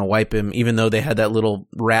they were going to wipe him, even though they had that little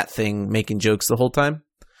rat thing making jokes the whole time.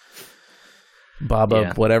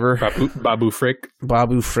 Whatever. Babu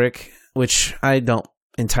Frick, which I don't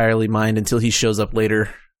entirely mind until he shows up later.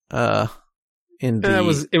 It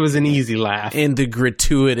was an easy laugh in the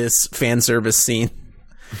gratuitous fan service scene.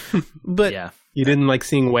 But yeah, you didn't like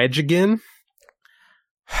seeing Wedge again?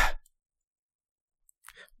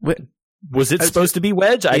 Was it supposed to be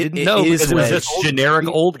Wedge? I didn't know, because it was just generic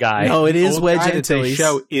old guy. No, it is Wedge Antilles.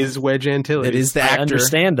 Show is Wedge Antilles. It is the actor. I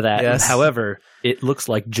understand that. Yes. However, it looks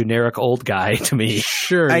like generic old guy to me.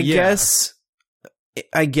 Sure, I guess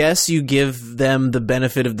you give them the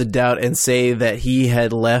benefit of the doubt and say that he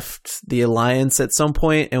had left the Alliance at some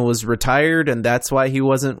point and was retired, and that's why he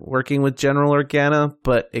wasn't working with General Organa,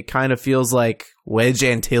 but it kind of feels like Wedge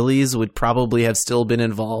Antilles would probably have still been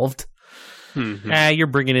involved. Mm-hmm. You're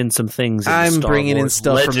bringing in some things. I'm bringing in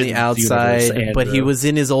stuff from the outside, but he was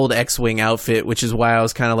in his old X-Wing outfit, which is why I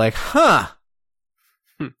was kind of like,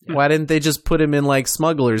 why didn't they just put him in like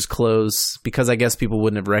smuggler's clothes? Because I guess people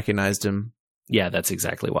wouldn't have recognized him. Yeah, that's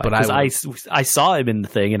exactly why. But I saw him in the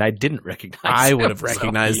thing and I didn't recognize him. I would have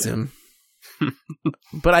recognized him.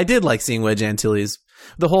 But I did like seeing Wedge Antilles.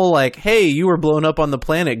 The whole, like, hey, you were blown up on the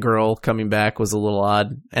planet girl coming back was a little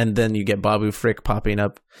odd. And then you get Babu Frick popping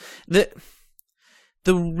up.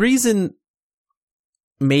 The reason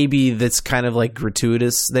maybe that's kind of like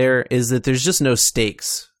gratuitous there is that there's just no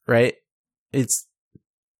stakes, right? There's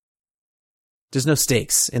no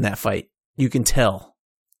stakes in that fight. You can tell.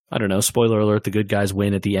 I don't know. Spoiler alert: the good guys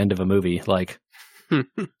win at the end of a movie. Like,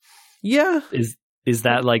 yeah, is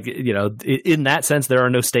that like, in that sense there are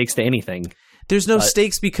no stakes to anything? There's no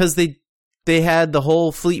stakes because they had the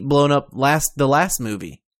whole fleet blown up the last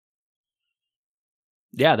movie.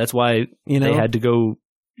 Yeah, that's why they had to go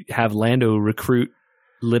have Lando recruit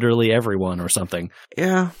literally everyone or something.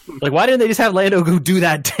 Yeah. Like, why didn't they just have Lando go do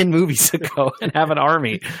that 10 movies ago and have an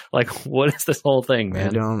army? Like, what is this whole thing,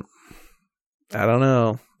 man? I don't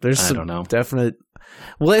know. There's some definite.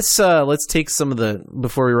 Let's take some of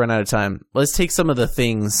before we run out of time. Let's take some of the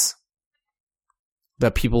things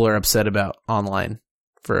that people are upset about online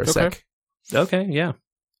for a sec. Okay, yeah.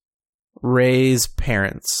 Rey's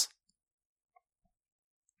parents.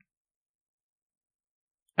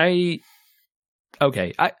 I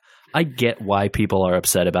get why people are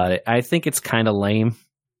upset about it. I think it's kind of lame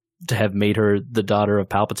to have made her the daughter of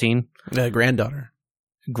Palpatine.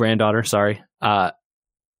 Granddaughter, sorry.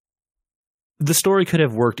 The story could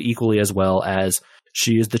have worked equally as well as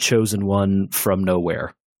she is the chosen one from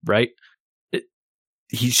nowhere, right?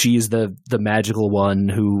 She is the magical one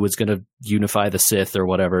who was going to unify the Sith or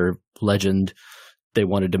whatever legend they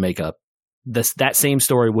wanted to make up. That same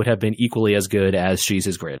story would have been equally as good as she's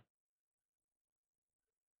his grand.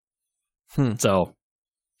 So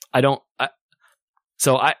I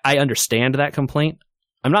understand that complaint.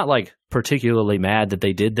 I'm not like particularly mad that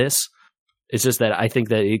they did this. It's just that I think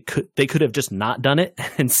that they could have just not done it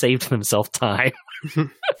and saved themselves time.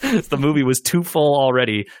 If the movie was too full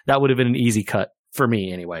already, that would have been an easy cut for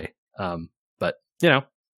me anyway. But you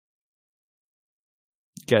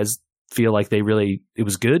guys feel like it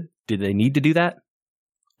was good? Did they need to do that?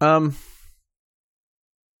 I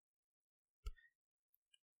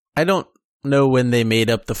don't know when they made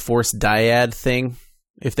up the Force dyad thing,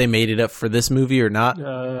 if they made it up for this movie or not.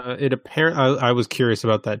 I was curious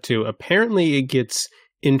about that too. Apparently it gets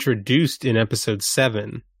introduced in episode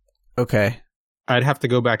 7. Okay. I'd have to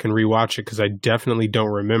go back and rewatch it because I definitely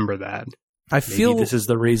don't remember that. I feel this is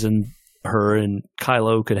the reason her and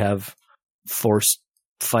Kylo could have Force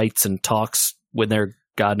fights and talks when they're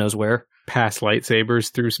God knows where. Pass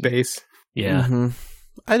lightsabers through space. Yeah. Mm-hmm.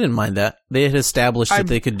 I didn't mind that. They had established that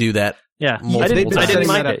they could do that. Yeah. I didn't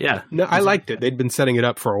mind it. Yeah. No, I liked it. They'd been setting it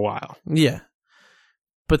up for a while. Yeah.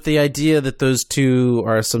 But the idea that those two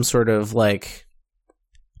are some sort of like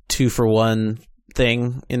 2-for-1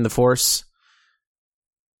 thing in the Force,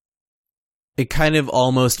 it kind of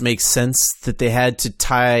almost makes sense that they had to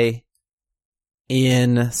tie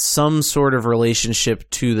in some sort of relationship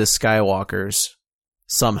to the Skywalkers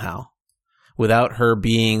somehow, without her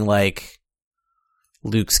being like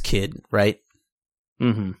Luke's kid, right?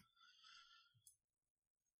 Mm-hmm.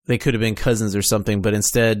 They could have been cousins or something, but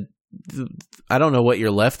instead, I don't know what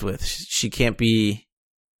you're left with. She can't be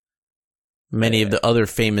many of the other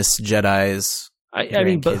famous Jedis. I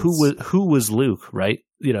mean, but who was Luke, right?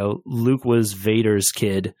 Luke was Vader's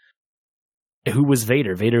kid. Who was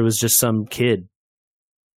Vader? Vader was just some kid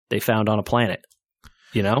they found on a planet,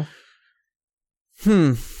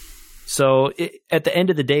 So at the end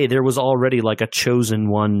of the day, there was already like a chosen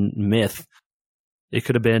one myth. It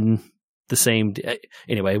could have been the same.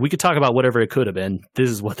 Anyway, we could talk about whatever it could have been. This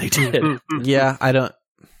is what they did. Yeah, I don't.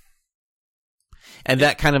 And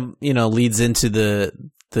that kind of, leads into the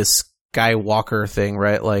Skywalker thing,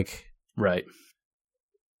 right? Like, right.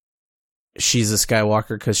 She's a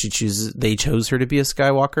Skywalker because they chose her to be a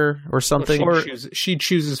Skywalker or something. Or she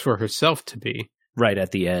chooses for herself to be. Right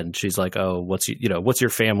at the end, she's like, "Oh, what's your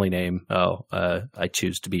family name?" "Oh, I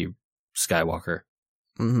choose to be Skywalker."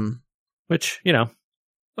 Mm-hmm. Which,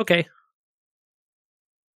 okay.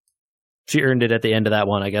 She earned it at the end of that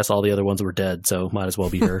one. I guess all the other ones were dead, so might as well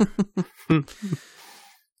be her.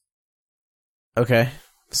 Okay,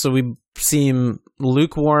 so we seem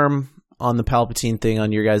lukewarm on the Palpatine thing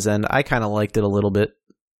on your guys' end. I kind of liked it a little bit.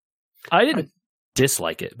 I didn't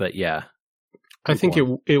dislike it, but yeah, I think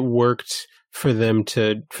it worked for them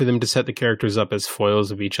to set the characters up as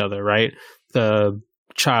foils of each other, right? The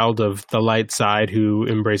child of the light side who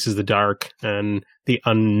embraces the dark, and the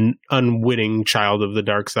unwitting child of the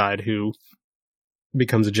dark side who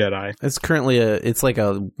becomes a Jedi. It's currently it's like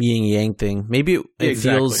a yin yang thing. Maybe it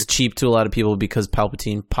feels cheap to a lot of people because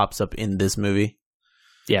Palpatine pops up in this movie.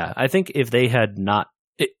 Yeah, I think if they had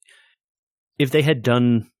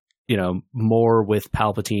done more with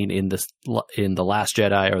Palpatine in the Last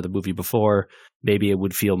Jedi or the movie before, maybe it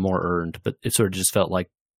would feel more earned. But it sort of just felt like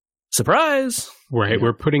surprise. Right,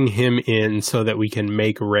 we're putting him in so that we can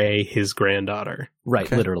make Rey his granddaughter. Right,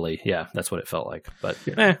 okay. Literally, yeah, that's what it felt like. But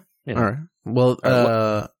all right. Well, what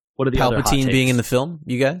are the other hot Palpatine takes? being in the film?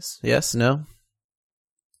 You guys, yes, no?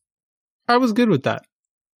 I was good with that.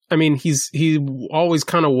 I mean, he always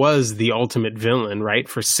kind of was the ultimate villain, right?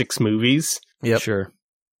 For 6 movies. Yep. Sure.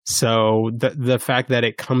 So the fact that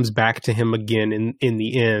it comes back to him again in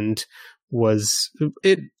the end was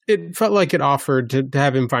it felt like it offered to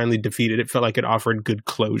have him finally defeated. It felt like it offered good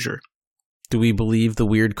closure. Do we believe the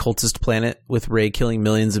weird cultist planet with Rey killing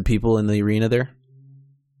millions of people in the arena there?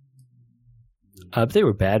 They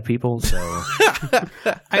were bad people, so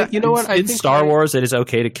you know what? In Star Wars, it is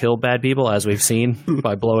okay to kill bad people, as we've seen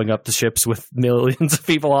by blowing up the ships with millions of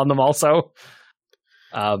people on them. Also,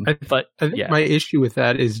 but I think my issue with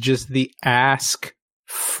that is just the ask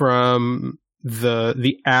from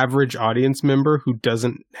the average audience member who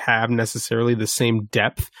doesn't have necessarily the same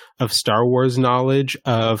depth of Star Wars knowledge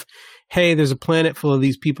of, hey, there's a planet full of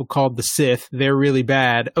these people called the Sith. They're really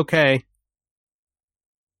bad. Okay.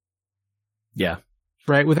 Yeah.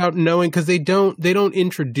 Right. Without knowing, because they don't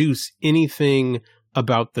introduce anything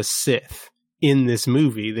about the Sith in this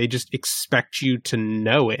movie. They just expect you to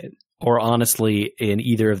know it. Or honestly, in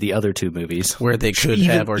either of the other 2 movies, where they could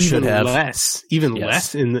have or should have less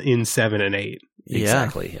in 7 and 8.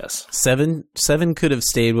 Exactly. Yes. 7 could have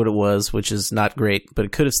stayed what it was, which is not great, but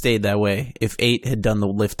it could have stayed that way if 8 had done the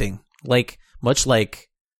lifting. Much like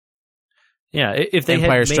Yeah, if they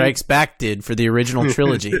Empire had made, Strikes Back did for the original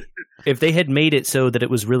trilogy. if they had made it so that it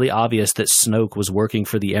was really obvious that Snoke was working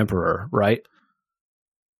for the Emperor, right?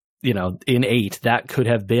 You know, in 8, that could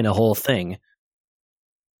have been a whole thing.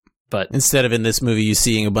 But Instead of in this movie, you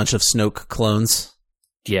seeing a bunch of Snoke clones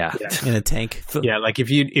yeah. in a tank. Yeah, like if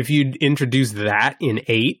you'd introduced that in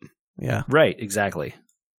 8, Yeah. Right, exactly.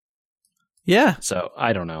 Yeah. So,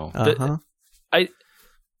 I don't know. Uh-huh.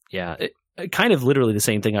 Kind of literally the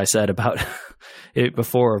same thing I said about it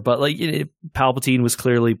before, but like Palpatine was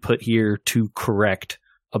clearly put here to correct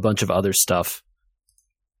a bunch of other stuff.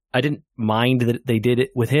 I didn't mind that they did it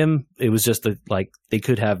with him. It was just they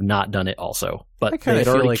could have not done it also, I but kinda they had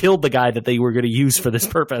feel already like- killed the guy that they were going to use for this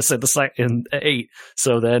purpose in 8.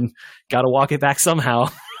 So then got to walk it back somehow.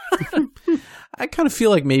 I kind of feel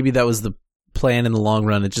like maybe that was the plan in the long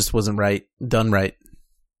run. It just wasn't done right.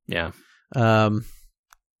 Yeah.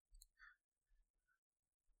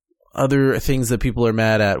 Other things that people are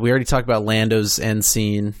mad at. We already talked about Lando's end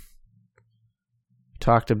scene.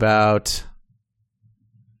 Talked about...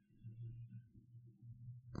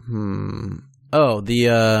 so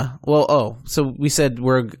we said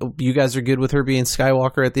you guys are good with her being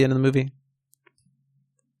Skywalker at the end of the movie?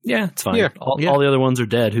 Yeah, it's fine. Yeah. All the other ones are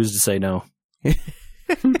dead. Who's to say no?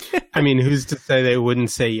 I mean, who's to say they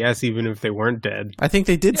wouldn't say yes even if they weren't dead? I think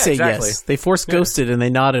they did say exactly. yes. They force ghosted and they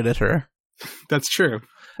nodded at her. That's true.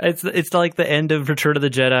 It's like the end of Return of the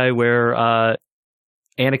Jedi where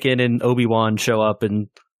Anakin and Obi-Wan show up and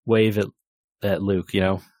wave at Luke, you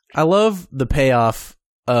know? I love the payoff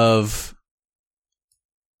of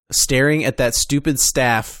staring at that stupid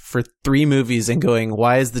staff for 3 movies and going,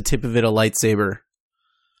 why is the tip of it a lightsaber?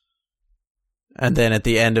 And then at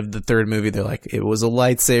the end of the 3rd movie, they're like, it was a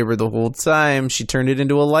lightsaber the whole time. She turned it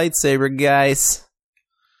into a lightsaber, guys.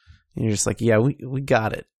 And you're just like, yeah, we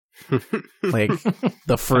got it. Like,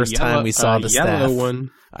 the first time we saw the staff,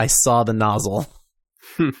 one. I saw the nozzle.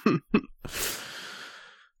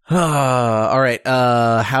 All right.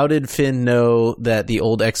 How did Finn know that the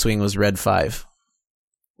old X-Wing was Red 5?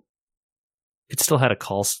 It still had a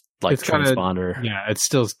call It's kinda- transponder. Yeah, it's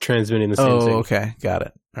still transmitting the same thing. Oh, okay. Got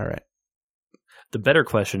it. All right. The better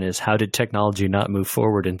question is, how did technology not move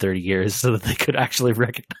forward in 30 years so that they could actually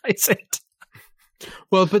recognize it?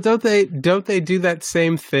 Well, but don't they do that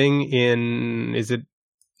same thing in, is it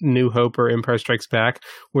New Hope or Empire Strikes Back,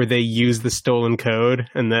 where they use the stolen code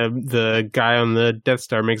and the guy on the Death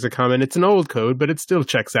Star makes a comment, it's an old code, but it still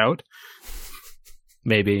checks out.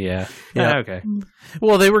 Maybe, yeah. Yeah. Okay.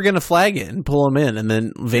 Well, they were going to flag it and pull him in, and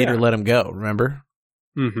then Vader Yeah. let him go, remember?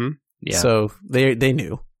 Mm-hmm. Yeah. So they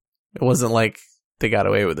knew. It wasn't like they got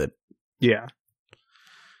away with it. Yeah.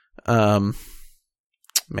 Man,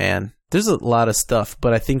 there's a lot of stuff,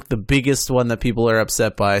 but I think the biggest one that people are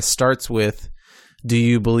upset by starts with, do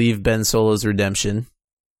you believe Ben Solo's redemption?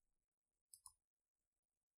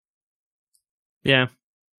 Yeah.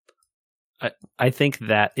 I think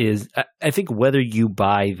that is... I think whether you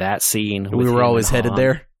buy that scene... with We were him always and headed Han-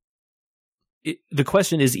 there. The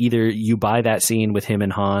question is either you buy that scene with him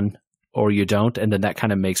and Han, or you don't, and then that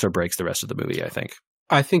kind of makes or breaks the rest of the movie, I think.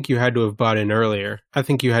 I think you had to have bought in earlier. I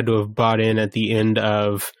think you had to have bought in at the end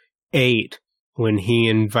of 8 when he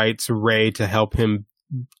invites Rey to help him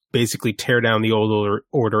basically tear down the old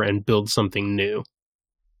order and build something new.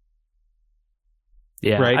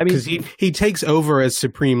 Yeah. Right? I mean, Because he takes over as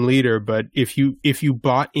supreme leader, but if you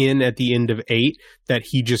bought in at the end of 8 that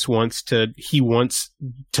he wants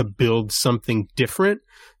to build something different,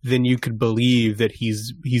 then you could believe that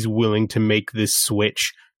he's willing to make this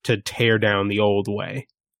switch to tear down the old way.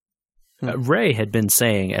 Rey had been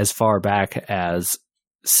saying as far back as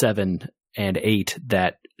 7 and 8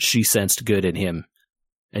 that she sensed good in him.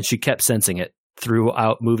 And she kept sensing it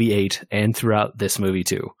throughout movie 8 and throughout this movie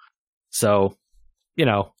too. So, you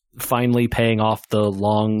know, finally paying off the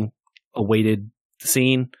long awaited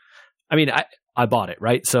scene. I mean, I bought it,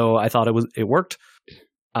 right? So I thought it worked.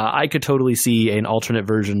 I could totally see an alternate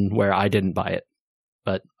version where I didn't buy it,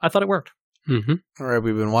 but I thought it worked. Mm-hmm. All right,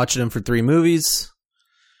 we've been watching him for 3 movies.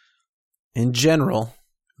 In general,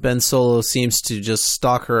 Ben Solo seems to just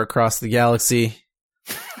stalk her across the galaxy.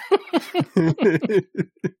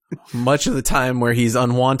 Much of the time where he's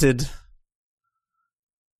unwanted.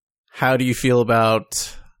 How do you feel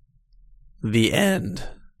about the end?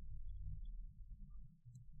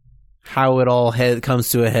 How it all comes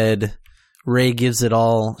to a head. Rey gives it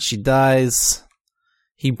all. She dies.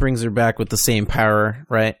 He brings her back with the same power,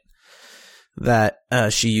 right? That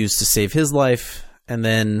she used to save his life. And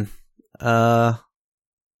then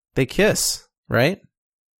they kiss, right?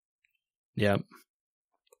 Yeah.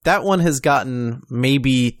 that one has gotten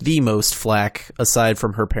maybe the most flack aside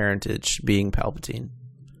from her parentage being Palpatine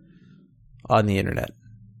on the internet.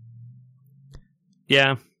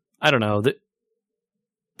 Yeah, I don't know.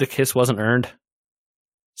 The kiss wasn't earned,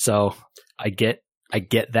 so I get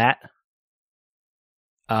that.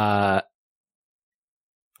 I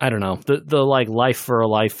don't know. The like life for a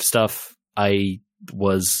life stuff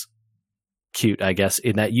was cute, I guess,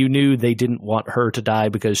 in that you knew they didn't want her to die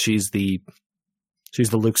because she's the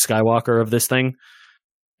Luke Skywalker of this thing,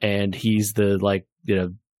 and he's the, like, you know,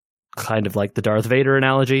 kind of like the Darth Vader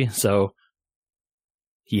analogy, so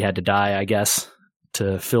he had to die, I guess,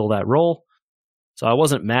 to fill that role. So I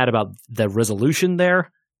wasn't mad about the resolution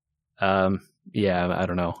there. Yeah, I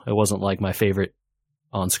don't know. It wasn't like my favorite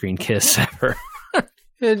on-screen kiss ever.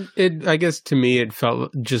 It I guess to me it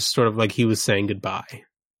felt just sort of like he was saying goodbye.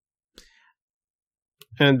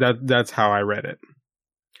 And that's how I read it.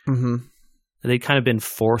 Mm-hmm. They'd kind of been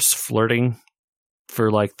force flirting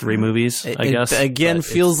for like 3 movies, I guess. Again,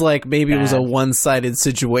 feels like maybe it was a one-sided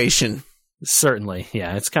situation. Certainly.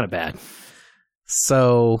 Yeah, it's kind of bad.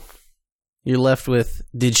 So you're left with,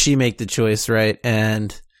 did she make the choice, right?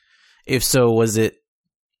 And if so, was it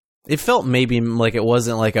felt maybe like it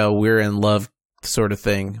wasn't like a we're in love sort of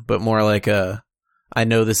thing, but more like a I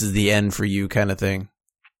know this is the end for you kind of thing.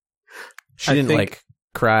 She didn't like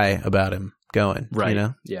cry about him going, right? You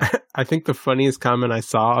know? Yeah. I think the funniest comment I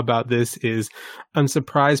saw about this is, I'm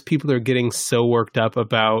surprised people are getting so worked up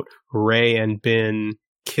about Rey and Ben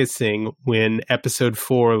kissing when episode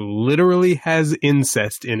 4 literally has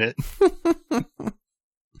incest in it.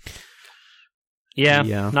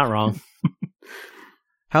 Yeah, not wrong.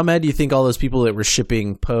 How mad do you think all those people that were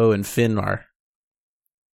shipping Poe and Finn are?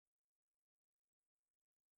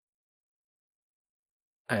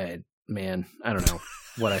 Man, I don't know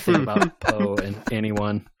what I think about Poe and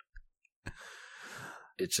anyone.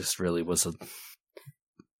 It just really was a...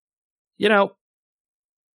 You know,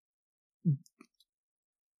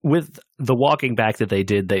 with the walking back that they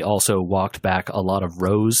did, they also walked back a lot of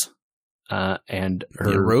Rose. And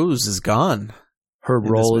her Rose is gone. Her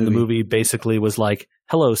role in the movie basically was like,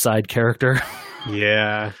 hello, side character.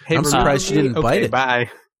 Yeah. Hey, I'm surprised she didn't bite it.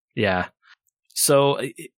 Bye. Yeah. So,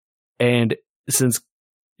 and since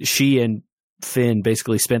she and Finn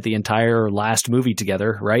basically spent the entire last movie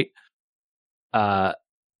together, right?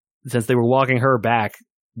 Since they were walking her back,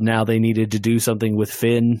 now they needed to do something with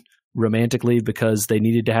Finn romantically because they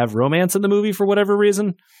needed to have romance in the movie for whatever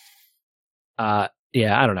reason. Yeah,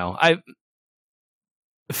 I don't know.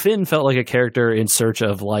 Finn felt like a character in search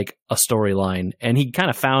of like a storyline, and he kind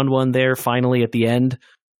of found one there finally at the end.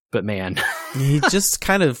 But man, he just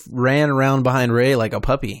kind of ran around behind Rey like a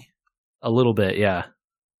puppy. A little bit, yeah.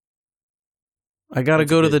 I gotta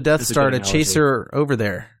go to the Death Star to chase her over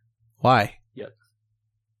there. Why?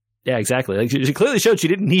 Yeah, exactly. Like she clearly showed she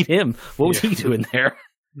didn't need him. What was he doing there?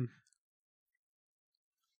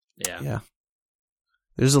 Yeah.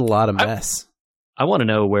 There's a lot of mess. I want to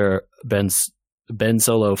know where Ben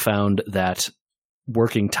Solo found that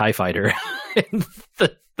working TIE fighter in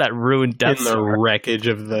that ruined Death Star. In the wreckage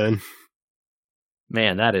of the...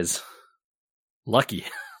 Man, that is lucky.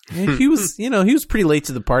 He was pretty late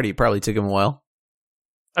to the party. It probably took him a while.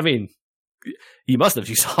 I mean, you must have.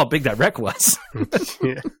 You saw how big that wreck was.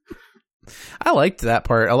 Yeah. I liked that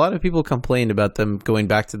part. A lot of people complained about them going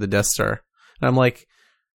back to the Death Star. And I'm like,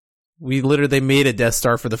 they made a Death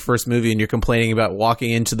Star for the first movie, and you're complaining about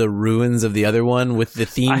walking into the ruins of the other one with the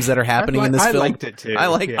themes that are happening in this film. I liked it too.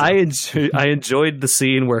 I enjoyed the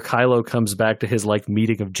scene where Kylo comes back to his like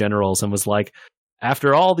meeting of generals and was like,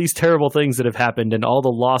 after all these terrible things that have happened and all the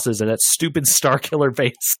losses and that stupid Starkiller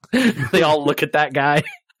base, they all look at that guy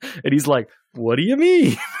and he's like, what do you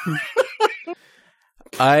mean?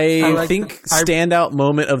 I think standout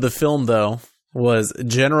moment of the film, though, was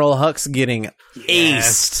General Hux getting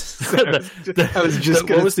aced. I was just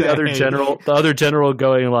what was the other general? The other general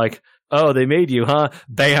going like, "Oh, they made you, huh?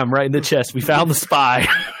 Bam! Right in the chest. We found the spy."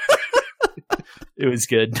 It was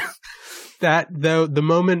good. That though, the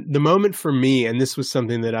moment for me, and this was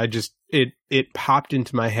something that I just it popped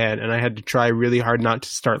into my head, and I had to try really hard not to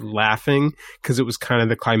start laughing because it was kind of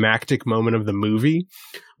the climactic moment of the movie.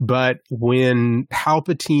 But when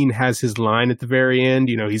Palpatine has his line at the very end,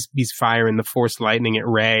 you know, he's firing the Force lightning at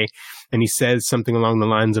Rey, and he says something along the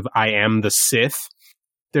lines of "I am the Sith."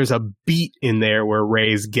 There's a beat in there where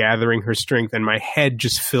Rey's gathering her strength, and my head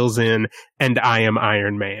just fills in, "And I am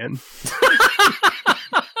Iron Man."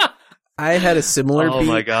 I had a similar beat. Oh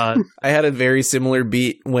my god. I had a very similar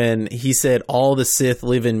beat when he said all the Sith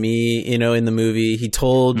live in me, you know, in the movie. He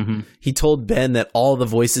told Ben that all the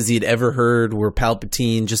voices he'd ever heard were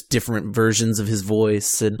Palpatine, just different versions of his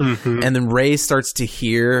voice. And then Rey starts to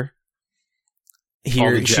hear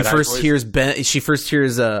she first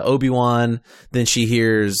hears Obi-Wan, then she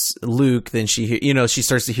hears Luke, then she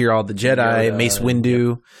starts to hear all the Jedi, Mace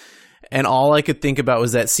Windu. And all I could think about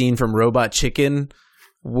was that scene from Robot Chicken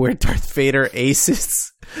where Darth Vader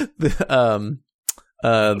aces the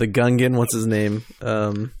Gungan, what's his name?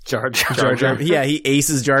 Jar Jar. Yeah, he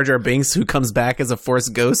aces Jar Jar Binks, who comes back as a Force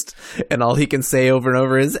ghost, and all he can say over and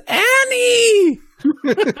over is Annie.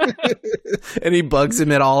 And he bugs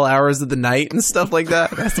him at all hours of the night and stuff like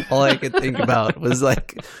that. That's all I could think about was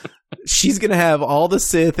like, she's gonna have all the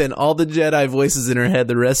Sith and all the Jedi voices in her head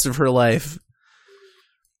the rest of her life.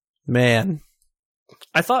 Man,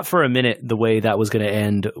 I thought for a minute the way that was going to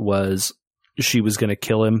end was she was going to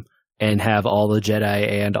kill him and have all the Jedi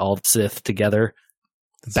and all the Sith together.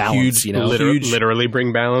 Balance, huge, literally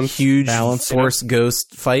bring balance. Huge Force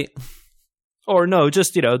ghost fight. Or no,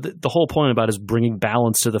 just, the whole point about is bringing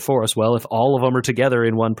balance to the Force. Well, if all of them are together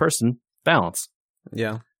in one person, balance.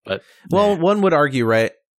 Yeah. But one would argue,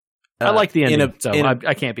 right? I like the ending,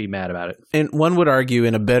 I can't be mad about it. And one would argue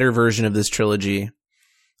in a better version of this trilogy,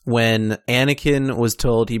 when Anakin was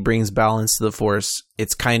told he brings balance to the Force,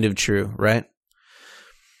 it's kind of true, right?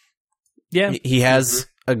 Yeah. He has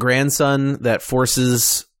a grandson that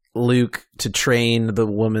forces Luke to train the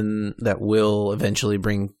woman that will eventually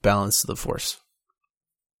bring balance to the Force.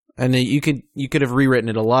 And you could have rewritten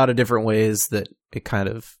it a lot of different ways that it kind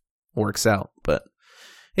of works out, but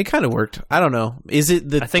it kind of worked. I don't know. I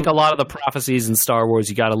think a lot of the prophecies in Star Wars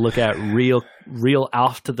you got to look at real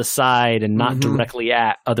off to the side and not directly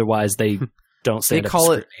at. Otherwise, they don't stand up. They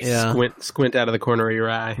call it squint out of the corner of your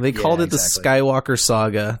eye. They called it the Skywalker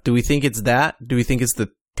saga. Do we think it's that? Do we think it's the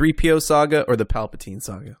 3PO saga or the Palpatine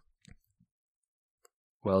saga?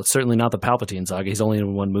 Well, it's certainly not the Palpatine saga. He's only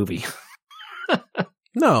in one movie.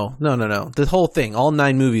 No. The whole thing, all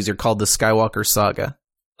 9 movies are called the Skywalker saga.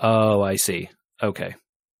 Oh, I see. Okay.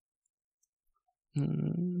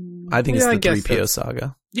 I think it's the 3PO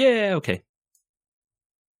saga. Yeah, okay.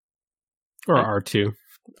 Or R2.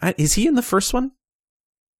 Is he in the first one?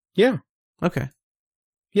 Yeah. Okay.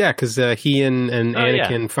 Yeah, because he and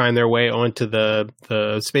Anakin find their way onto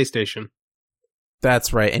the space station.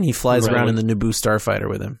 That's right, and he flies around in the Naboo starfighter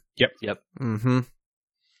with him. Yep. Mm-hmm.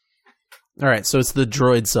 All right, so it's the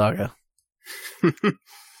droid saga.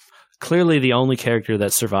 Clearly, the only character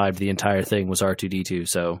that survived the entire thing was R2-D2,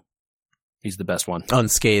 so he's the best one.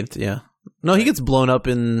 Unscathed, yeah. No, he gets blown up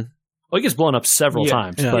in... Well, he gets blown up several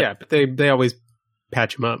times. Yeah, but they always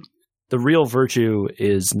patch him up. The real virtue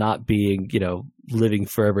is not being, living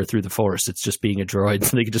forever through the Force. It's just being a droid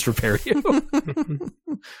so they can just repair you.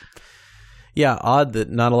 Yeah, odd that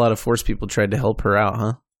not a lot of Force people tried to help her out,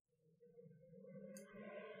 huh?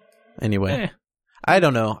 Anyway, I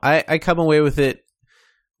don't know. I come away with it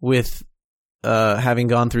with having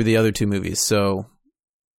gone through the other 2 movies, so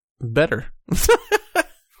better.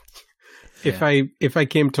 If I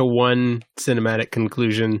came to one cinematic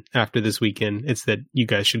conclusion after this weekend, it's that you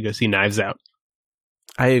guys should go see Knives Out.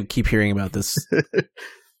 I keep hearing about this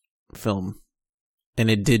film, and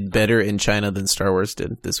it did better in China than Star Wars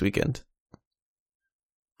did this weekend.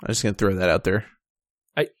 I'm just going to throw that out there.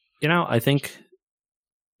 I think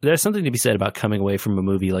there's something to be said about coming away from a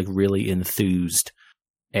movie like really enthused,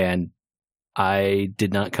 and I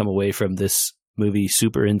did not come away from this movie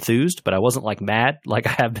super enthused, but I wasn't like mad like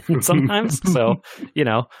I have been sometimes. So,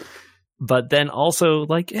 but then also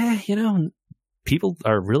like, people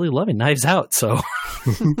are really loving Knives Out. So,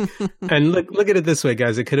 and look at it this way,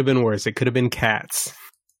 guys. It could have been worse. It could have been Cats.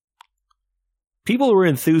 People were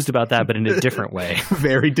enthused about that, but in a different way.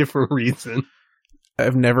 Very different reason.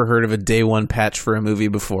 I've never heard of a day one patch for a movie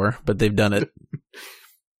before, but they've done it.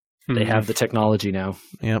 They have the technology now.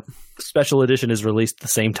 Yep. Special edition is released at the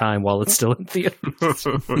same time while it's still in theaters.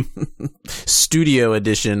 Studio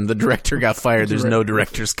edition. The director got fired. There's no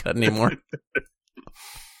director's cut anymore.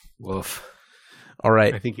 Woof. All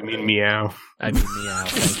right. I think you mean meow. I mean meow.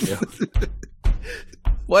 Thank you.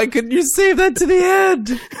 Why couldn't you save that to the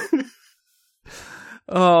end?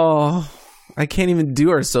 Oh, I can't even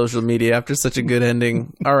do our social media after such a good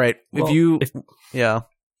ending. All right.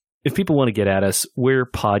 If people want to get at us, we're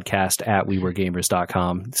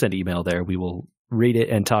podcast@weweregamers.com. Send email there. We will read it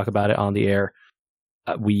and talk about it on the air.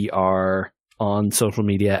 We are on social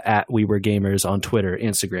media @weweregamers on Twitter,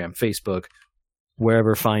 Instagram, Facebook.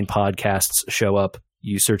 Wherever fine podcasts show up,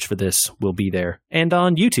 you search for this, we'll be there. And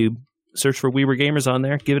on YouTube, search for We Were Gamers on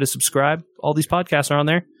there. Give it a subscribe. All these podcasts are on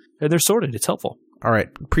there. They're sorted. It's helpful. All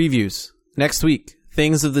right. Previews. Next week,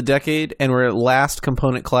 Things of the Decade, and we're at last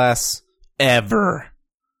component class ever.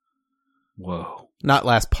 Whoa. Not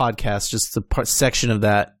last podcast, just the section of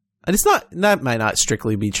that. And it's not, that might not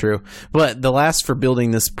strictly be true, but the last for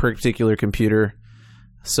building this particular computer.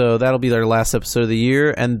 So that'll be our last episode of the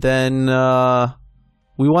year. And then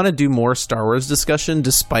we want to do more Star Wars discussion,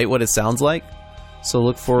 despite what it sounds like. So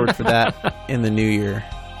look forward for that in the new year,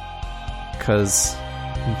 because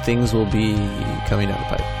things will be coming down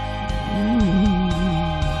the pipe.